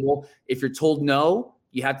be able, if you're told no,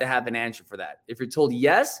 you have to have an answer for that. If you're told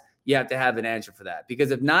yes, you have to have an answer for that.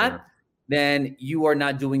 Because if not, then you are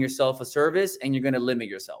not doing yourself a service and you're going to limit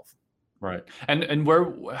yourself. Right. And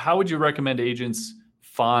how would you recommend agents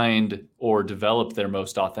find or develop their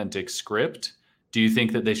most authentic script? Do you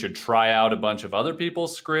think that they should try out a bunch of other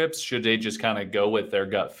people's scripts? Should they just kind of go with their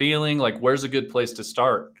gut feeling? Like, where's a good place to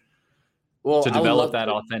start to develop that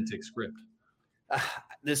authentic script?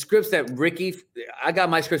 The scripts that I got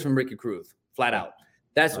my scripts from Ricky Cruz, flat out.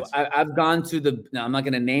 That's what I've gone to now I'm not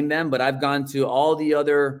going to name them, but I've gone to all the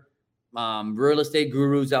other real estate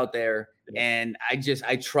gurus out there. And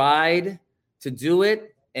I tried to do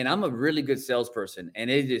it, and I'm a really good salesperson. And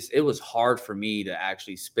it was hard for me to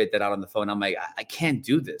actually spit that out on the phone. I'm like, I can't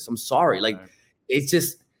do this. I'm sorry. Like, it's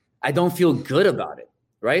just, I don't feel good about it.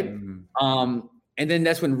 Right. And then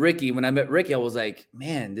that's when I met Ricky, I was like,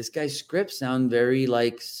 man, this guy's scripts sound very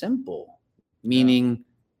like simple, meaning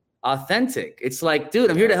authentic. It's like,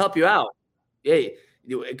 dude, I'm here to help you out. Hey,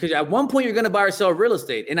 because at one point you're going to buy or sell real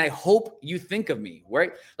estate, and I hope you think of me,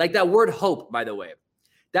 right? Like that word hope, by the way,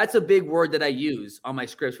 that's a big word that I use on my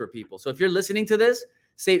scripts for people. So if you're listening to this,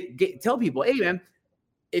 tell people, hey man,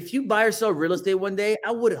 if you buy or sell real estate one day,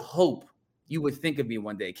 I would hope you would think of me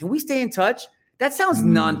one day. Can we stay in touch? That sounds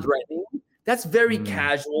non-threatening. That's very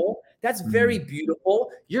casual. That's very beautiful.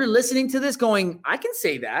 You're listening to this going, I can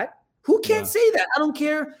say that. Who can't say that? I don't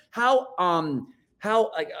care how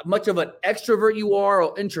much of an extrovert you are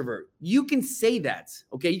or introvert. You can say that,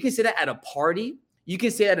 okay? You can say that at a party. You can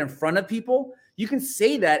say that in front of people. You can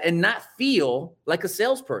say that and not feel like a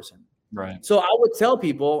salesperson. Right. So I would tell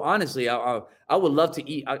people, honestly, I would love to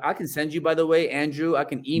eat. I can send you, by the way, Andrew, I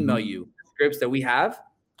can email you scripts that we have,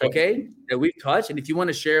 okay, that we've touched. And if you want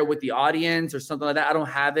to share it with the audience or something like that, I don't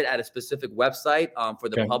have it at a specific website for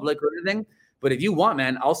the public or anything. But if you want,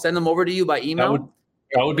 man, I'll send them over to you by email.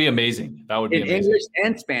 That would be amazing. That would be amazing. In English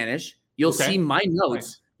and Spanish. You'll see my notes.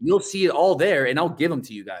 Nice. You'll see it all there, and I'll give them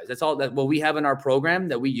to you guys. That's all what we have in our program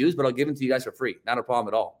that we use, but I'll give them to you guys for free. Not a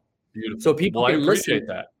problem at all. Beautiful. So people can appreciate listen.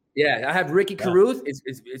 That. Yeah, I have Ricky Carruth.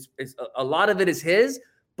 It's a lot of it is his,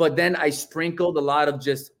 but then I sprinkled a lot of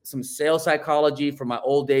just some sales psychology from my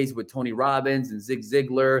old days with Tony Robbins and Zig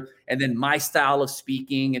Ziglar, and then my style of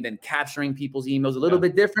speaking, and then capturing people's emails a little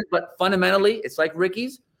bit different, but fundamentally, it's like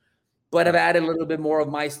Ricky's. but I've added a little bit more of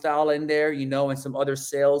my style in there, you know, and some other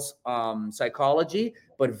sales psychology,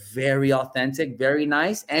 but very authentic, very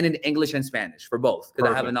nice, and in English and Spanish for both,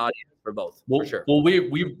 because I have an audience for both, well, for sure. Well,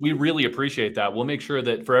 we really appreciate that. We'll make sure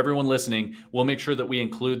that for everyone listening, we'll make sure that we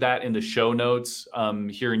include that in the show notes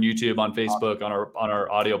here in YouTube, on Facebook, on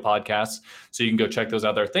our audio podcasts, so you can go check those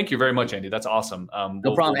out there. Thank you very much, Andy. That's awesome.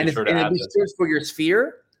 No problem. We'll be sure to add this. Scripts for your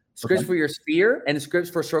sphere, scripts for your sphere, and scripts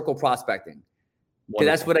for circle prospecting. Because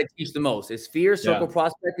that's what I teach the most. It's sphere, circle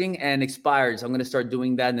prospecting, and expireds. I'm going to start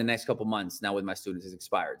doing that in the next couple months now with my students. It's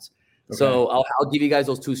expireds. Okay. So I'll give you guys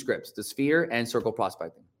those 2 scripts, the sphere and circle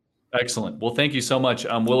prospecting. Excellent. Well, thank you so much.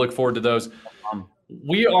 We'll look forward to those.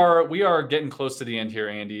 We are getting close to the end here,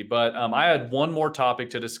 Andy, but I had one more topic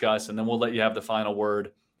to discuss, and then we'll let you have the final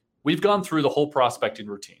word. We've gone through the whole prospecting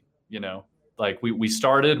routine, you know, like we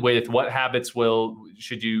started with what habits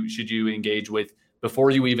should you engage with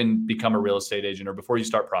before you even become a real estate agent or before you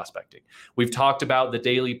start prospecting. We've talked about the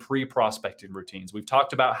daily pre-prospecting routines. We've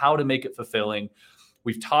talked about how to make it fulfilling.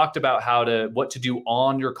 We've talked about what to do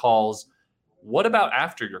on your calls. What about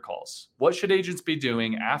after your calls? What should agents be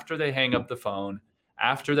doing after they hang up the phone,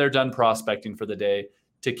 after they're done prospecting for the day,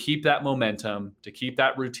 to keep that momentum, to keep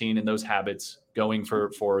that routine and those habits going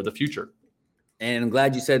for the future? And I'm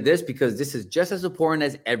glad you said this, because this is just as important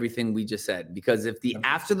as everything we just said. Because if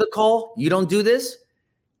after the call, you don't do this,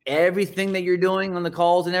 everything that you're doing on the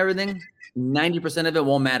calls and everything, 90% of it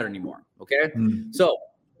won't matter anymore. Okay. So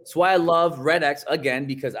that's why I love REDX, again,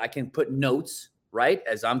 because I can put notes, right?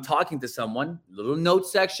 As I'm talking to someone, little note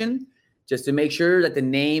section, just to make sure that the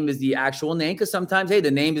name is the actual name. Because sometimes, hey, the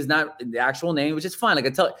name is not the actual name, which is fine. Like I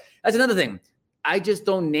tell you, that's another thing. I just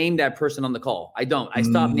don't name that person on the call. I don't. I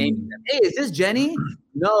stop naming them. Hey, is this Jenny?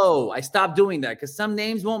 No, I stopped doing that because some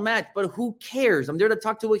names won't match. But who cares? I'm there to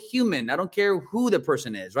talk to a human. I don't care who the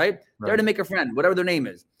person is, right? There to make a friend, whatever their name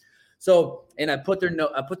is. So, and I put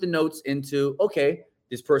the notes into, okay,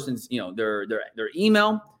 this person's, you know, their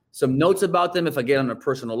email, some notes about them if I get on a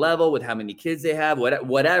personal level with how many kids they have,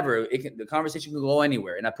 whatever. The conversation can go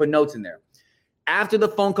anywhere, and I put notes in there. After the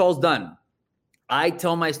phone call's done, I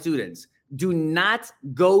tell my students, do not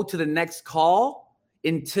go to the next call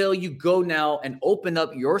until you go now and open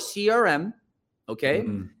up your CRM, okay?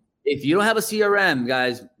 If you don't have a CRM,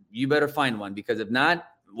 guys, you better find one, because if not,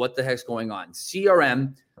 what the heck's going on?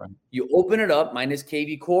 CRM, you open it up. Mine is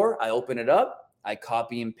KV Core. I open it up. I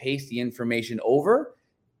copy and paste the information over.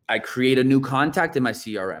 I create a new contact in my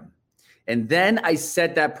CRM. And then I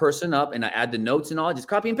set that person up and I add the notes and all. Just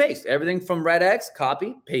copy and paste. Everything from REDX,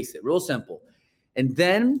 copy, paste it. Real simple. And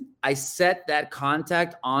then I set that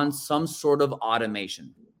contact on some sort of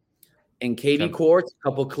automation. In KV Core, it's a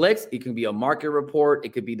couple clicks. It can be a market report. It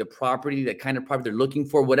could be the property, the kind of property they're looking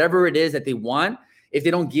for, whatever it is that they want. If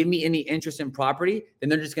they don't give me any interest in property, then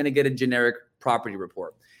they're just going to get a generic property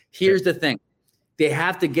report. Here's the thing. They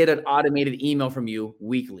have to get an automated email from you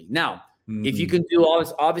weekly. Now, if you can do all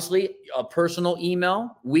this, obviously a personal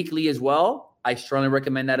email weekly as well, I strongly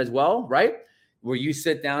recommend that as well, right? Where you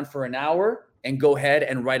sit down for an hour and go ahead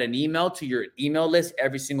and write an email to your email list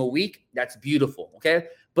every single week. That's beautiful, okay?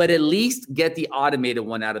 But at least get the automated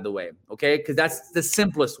one out of the way, okay? Because that's the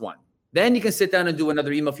simplest one. Then you can sit down and do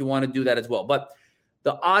another email if you want to do that as well. But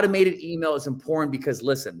the automated email is important because,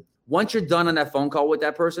 listen, once you're done on that phone call with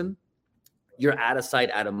that person, you're out of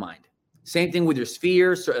sight, out of mind. Same thing with your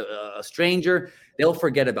sphere, a stranger, they'll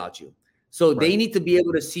forget about you. So they need to be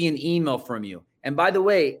able to see an email from you. And by the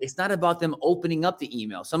way, it's not about them opening up the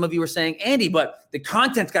email. Some of you are saying, Andy, but the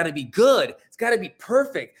content's got to be good. It's got to be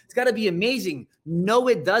perfect. It's got to be amazing. No,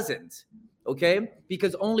 it doesn't. Okay?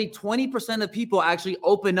 Because only 20% of people actually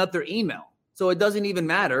open up their email. So it doesn't even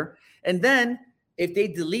matter. And then if they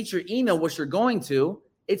delete your email, which you're going to,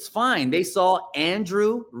 it's fine. They saw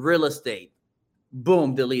Andrew Real Estate.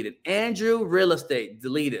 Boom, deleted. Andrew Real Estate,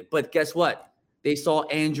 deleted. But guess what? They saw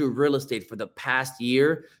Andrew Real Estate for the past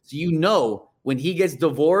year. So you know, when he gets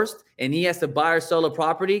divorced and he has to buy or sell a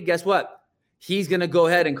property, guess what? He's going to go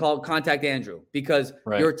ahead and contact Andrew because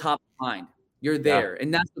you're top of mind. You're there.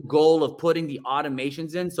 And that's the goal of putting the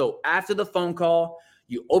automations in. So after the phone call,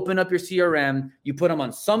 you open up your CRM, you put them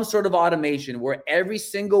on some sort of automation where every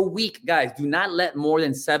single week, guys, do not let more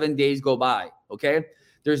than 7 days go by. Okay.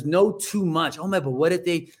 There's no too much. Oh my, but what if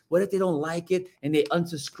they don't like it and they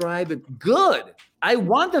unsubscribe? Good. I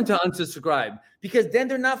want them to unsubscribe because then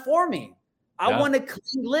they're not for me. I want a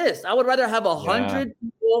clean list. I would rather have 100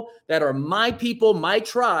 people that are my people, my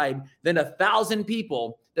tribe, than 1,000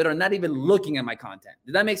 people that are not even looking at my content.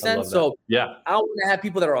 Does that make sense? So I want to have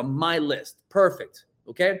people that are on my list. Perfect.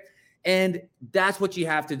 Okay. And that's what you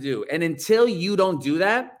have to do. And until you don't do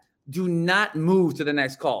that, do not move to the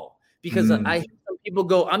next call. because I hear some people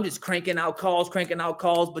go, I'm just cranking out calls.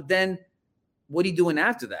 But then what are you doing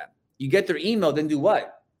after that? You get their email, then do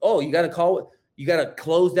what? Oh, you got to call. You got to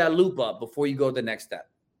close that loop up before you go to the next step.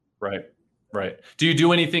 Right. Right. Do you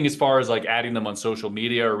do anything as far as like adding them on social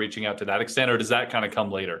media or reaching out to that extent, or does that kind of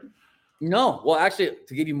come later? No. Well, actually,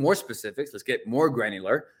 to give you more specifics, let's get more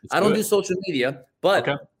granular. I don't do social media,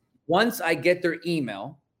 but once I get their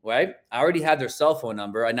email, right, I already have their cell phone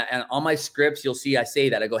number. And on my scripts, you'll see I say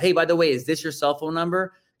that. I go, hey, by the way, is this your cell phone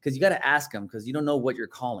number? Because you got to ask them, because you don't know what you're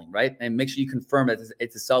calling, right? And make sure you confirm that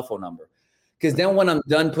it's a cell phone number. Because then when I'm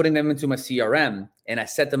done putting them into my CRM and I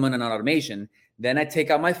set them on an automation, then I take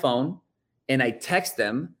out my phone and I text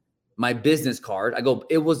them my business card. I go,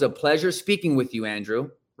 it was a pleasure speaking with you, Andrew,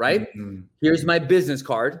 right? Here's my business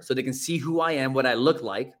card so they can see who I am, what I look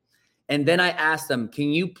like. And then I ask them, can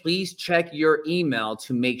you please check your email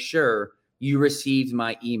to make sure you received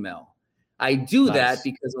my email? I do that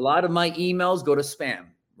because a lot of my emails go to spam,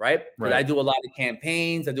 right? I do a lot of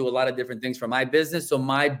campaigns. I do a lot of different things for my business. So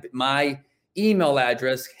my email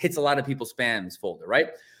address hits a lot of people's spams folder, right?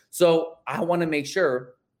 So I want to make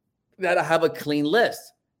sure that I have a clean list,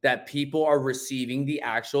 that people are receiving the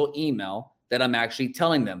actual email that I'm actually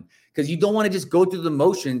telling them. Because you don't want to just go through the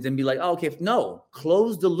motions and be like, oh, okay, no,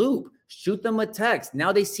 close the loop, shoot them a text.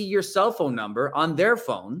 Now they see your cell phone number on their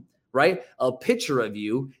phone, right? A picture of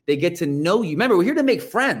you. They get to know you. Remember, we're here to make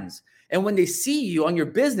friends. And when they see you on your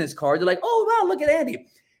business card, they're like, oh, wow, look at Andy.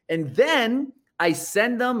 And then I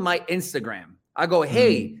send them my Instagram. I go,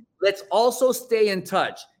 hey, let's also stay in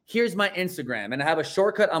touch. Here's my Instagram. And I have a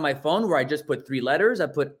shortcut on my phone where I just put 3 letters. I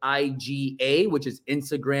put IGA, which is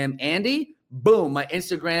Instagram Andy. Boom, my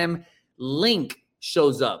Instagram link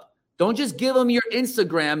shows up. Don't just give them your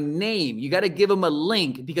Instagram name. You got to give them a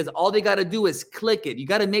link, because all they got to do is click it. You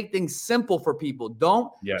got to make things simple for people.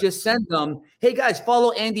 Don't just send them, hey guys,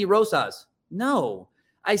 follow Andy Rosas. No,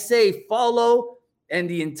 I say follow and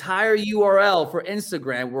the entire URL for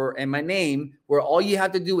Instagram and my name, where all you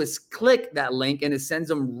have to do is click that link and it sends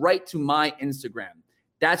them right to my Instagram.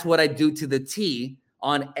 That's what I do to the T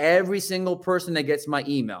on every single person that gets my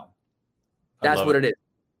email. That's what it is.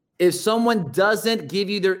 If someone doesn't give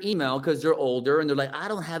you their email because they're older and they're like, I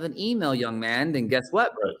don't have an email, young man, then guess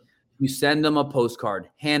what? You send them a postcard,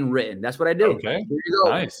 handwritten. That's what I do. Okay. Here you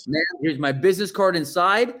go. Nice. Man, here's my business card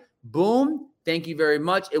inside. Boom. Thank you very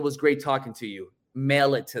much. It was great talking to you.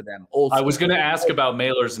 Mail it to them. I was going to ask about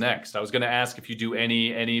mailers next. I was going to ask if you do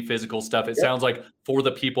any physical stuff. It sounds like for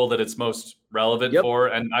the people that it's most relevant for,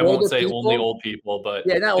 and I won't say only old people, but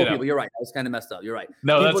not old people. You're right. I was kind of messed up. You're right.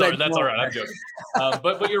 No, that's all right. I'm joking.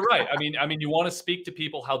 But you're right. I mean, you want to speak to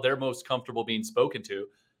people how they're most comfortable being spoken to.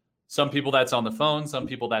 Some people that's on the phone, some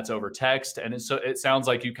people that's over text, and it sounds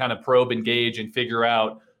like you kind of probe, engage, and figure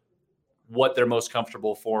out what their most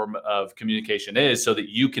comfortable form of communication is, so that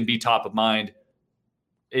you can be top of mind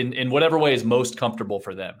in whatever way is most comfortable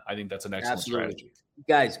for them. I think that's an excellent strategy.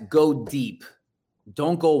 Guys, go deep.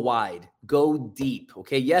 Don't go wide. Go deep.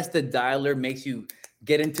 Okay. Yes, the dialer makes you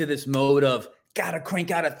get into this mode of gotta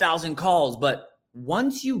crank out 1,000 calls. But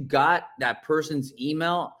once you got that person's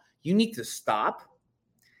email, you need to stop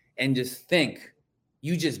and just think.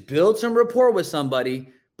 You just build some rapport with somebody,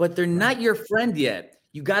 but they're not your friend yet.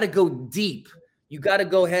 You got to go deep. You got to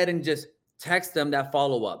go ahead and just text them that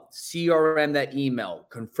follow-up, CRM that email,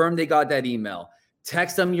 confirm they got that email,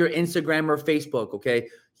 text them your Instagram or Facebook, okay?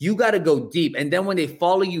 You got to go deep. And then when they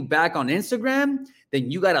follow you back on Instagram, then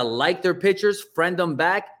you got to like their pictures, friend them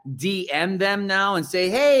back, DM them now and say,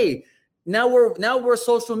 hey, now we're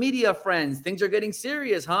social media friends. Things are getting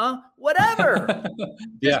serious, huh? Whatever.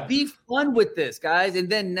 Just be fun with this, guys. And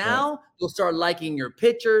then now they'll start liking your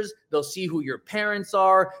pictures. They'll see who your parents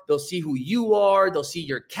are. They'll see who you are. They'll see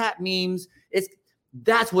your cat memes.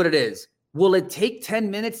 That's what it is. Will it take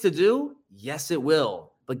 10 minutes to do? Yes, it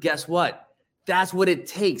will. But guess what? That's what it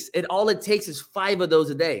takes. All it takes is 5 of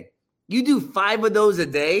those a day. You do 5 of those a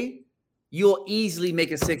day, you'll easily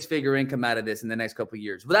make a 6-figure income out of this in the next couple of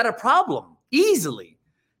years without a problem, easily,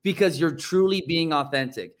 because you're truly being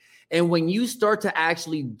authentic. And when you start to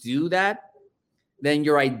actually do that, then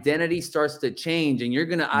your identity starts to change, and you're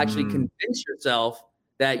going to actually convince yourself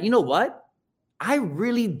that, you know what? I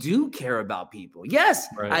really do care about people. Yes,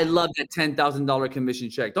 I love that $10,000 commission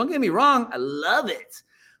check. Don't get me wrong. I love it.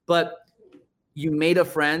 But you made a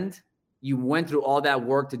friend. You went through all that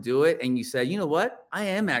work to do it, and you said, you know what? I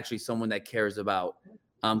am actually someone that cares about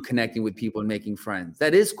connecting with people and making friends.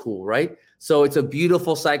 That is cool, right? So it's a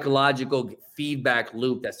beautiful psychological feedback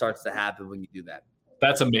loop that starts to happen when you do that.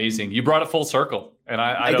 That's amazing. You brought it full circle, and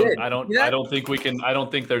I don't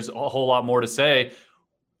think there's a whole lot more to say.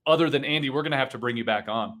 other than Andy, we're going to have to bring you back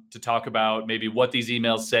on to talk about maybe what these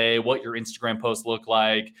emails say, what your Instagram posts look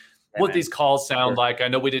like, what these calls sound like. I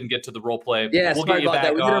know we didn't get to the role play. Yeah, we'll sorry get you about back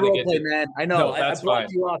that. We did a on. role play, man. I know. No, I that's blocked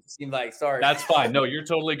fine. you off, it seemed like. Sorry. That's fine. No, you're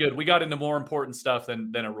totally good. We got into more important stuff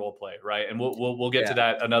than a role play, right? And we'll get to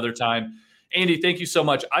that another time. Andy, thank you so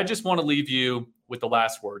much. I just want to leave you with the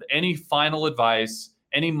last word. Any final advice,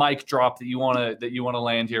 any mic drop that you want to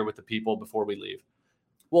land here with the people before we leave?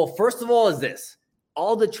 Well, first of all is this.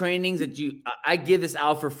 All the trainings that I give this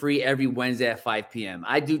out for free every Wednesday at 5 p.m.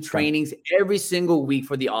 I do trainings every single week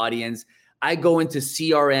for the audience. I go into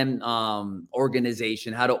CRM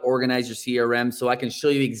organization, how to organize your CRM, so I can show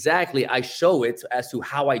you exactly. I show it as to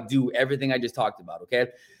how I do everything I just talked about. Okay,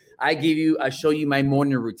 I show you my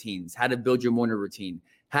morning routines, how to build your morning routine,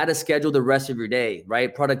 how to schedule the rest of your day,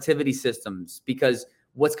 right? Productivity systems, because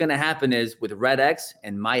what's going to happen is with REDX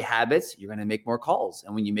and my habits, you're going to make more calls.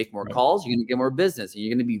 And when you make more calls, you're going to get more business and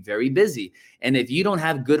you're going to be very busy. And if you don't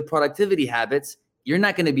have good productivity habits, you're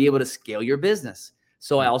not going to be able to scale your business.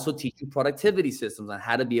 So I also teach you productivity systems on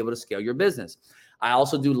how to be able to scale your business. I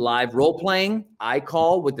also do live role playing. I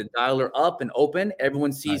call with the dialer up and open.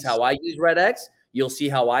 Everyone sees how I use REDX. You'll see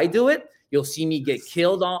how I do it. You'll see me get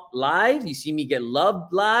killed on live. You see me get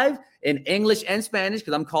loved live in English and Spanish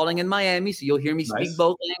because I'm calling in Miami. So you'll hear me speak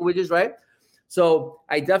both languages, right? So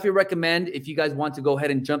I definitely recommend if you guys want to go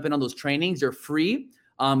ahead and jump in on those trainings, they're free.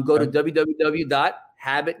 Go to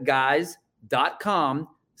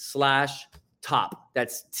www.habitguys.com/top.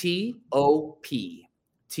 That's TOP.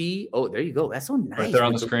 There you go. That's so nice. Right there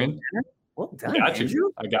on the screen. Well done, Andrew.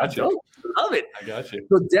 I got you. Love it. I got you.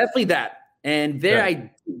 So definitely that. And there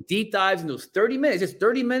I deep dives in those 30 minutes, just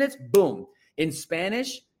 30 minutes, boom. In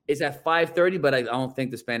Spanish, it's at 5:30, but I don't think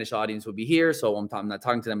the Spanish audience will be here. So I'm not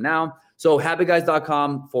talking to them now. So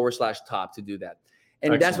habitguys.com/top to do that.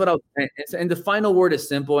 And that's what and the final word is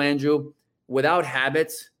simple, Andrew. Without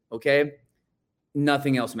habits, okay,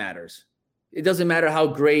 nothing else matters. It doesn't matter how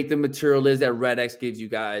great the material is that REDX gives you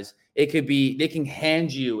guys. It could be, they can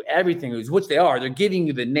hand you everything, which they are. They're giving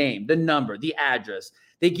you the name, the number, the address.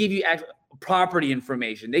 They give you property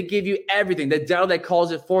information. They give you everything. The dial that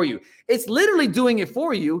calls it for you. It's literally doing it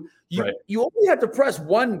for you. You only have to press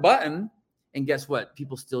one button, and guess what?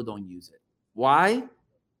 People still don't use it. Why?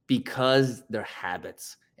 Because they're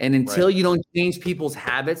habits. And until you don't change people's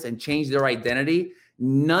habits and change their identity,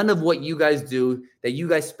 none of what you guys do, that you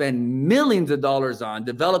guys spend millions of dollars on,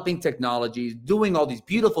 developing technologies, doing all these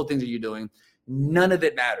beautiful things that you're doing, none of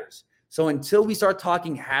it matters. So until we start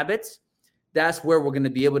talking habits, that's where we're going to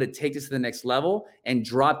be able to take this to the next level and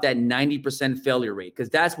drop that 90% failure rate, because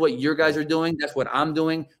that's what your guys are doing. That's what I'm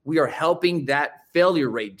doing. We are helping that failure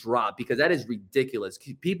rate drop, because that is ridiculous.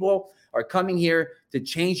 People are coming here to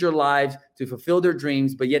change their lives, to fulfill their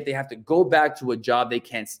dreams, but yet they have to go back to a job they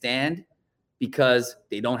can't stand because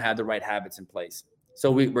they don't have the right habits in place.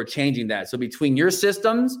 So we're changing that. So between your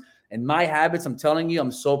systems and my habits, I'm telling you,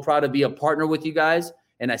 I'm so proud to be a partner with you guys.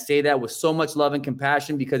 And I say that with so much love and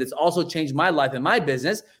compassion, because it's also changed my life and my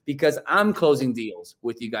business, because I'm closing deals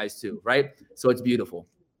with you guys too, right? So it's beautiful.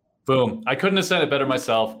 Boom. I couldn't have said it better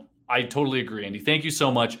myself. I totally agree, Andy. Thank you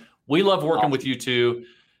so much. We love working with you too.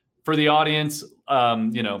 For the audience,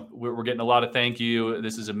 we're getting a lot of thank you.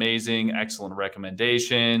 This is amazing. Excellent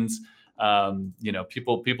recommendations.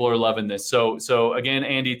 People are loving this. So again,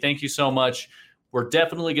 Andy, thank you so much. We're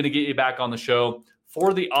definitely going to get you back on the show.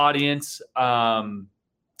 For the audience,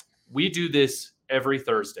 we do this every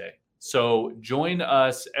Thursday. So join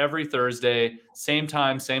us every Thursday, same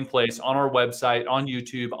time, same place, on our website, on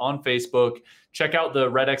YouTube, on Facebook. Check out the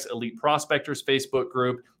REDX Elite Prospectors Facebook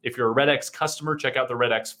group. If you're a REDX customer, check out the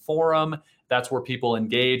REDX forum. That's where people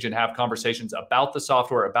engage and have conversations about the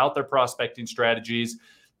software, about their prospecting strategies.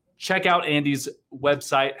 Check out Andy's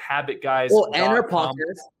website, habitguys.com. Oh, and our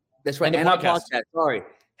podcast. That's right. And our podcast. Sorry.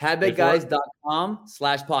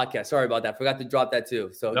 habitguys.com/podcast. Sorry about that. Forgot to drop that too.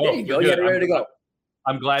 So there you go. You got it ready to go.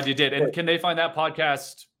 I'm glad you did. And can they find that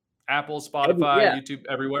podcast? Apple, Spotify, YouTube,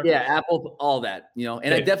 everywhere? Yeah, Apple, all that.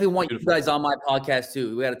 And I definitely want you guys on my podcast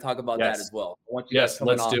too. We got to talk about that as well. I want you guys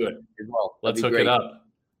coming let's do it as well. Let's hook it up.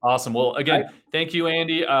 Awesome. Well, again, thank you,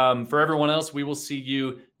 Andy. For everyone else, we will see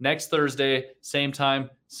you next Thursday, same time,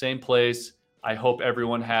 same place. I hope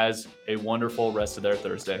everyone has a wonderful rest of their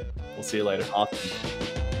Thursday. We'll see you later.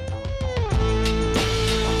 Awesome.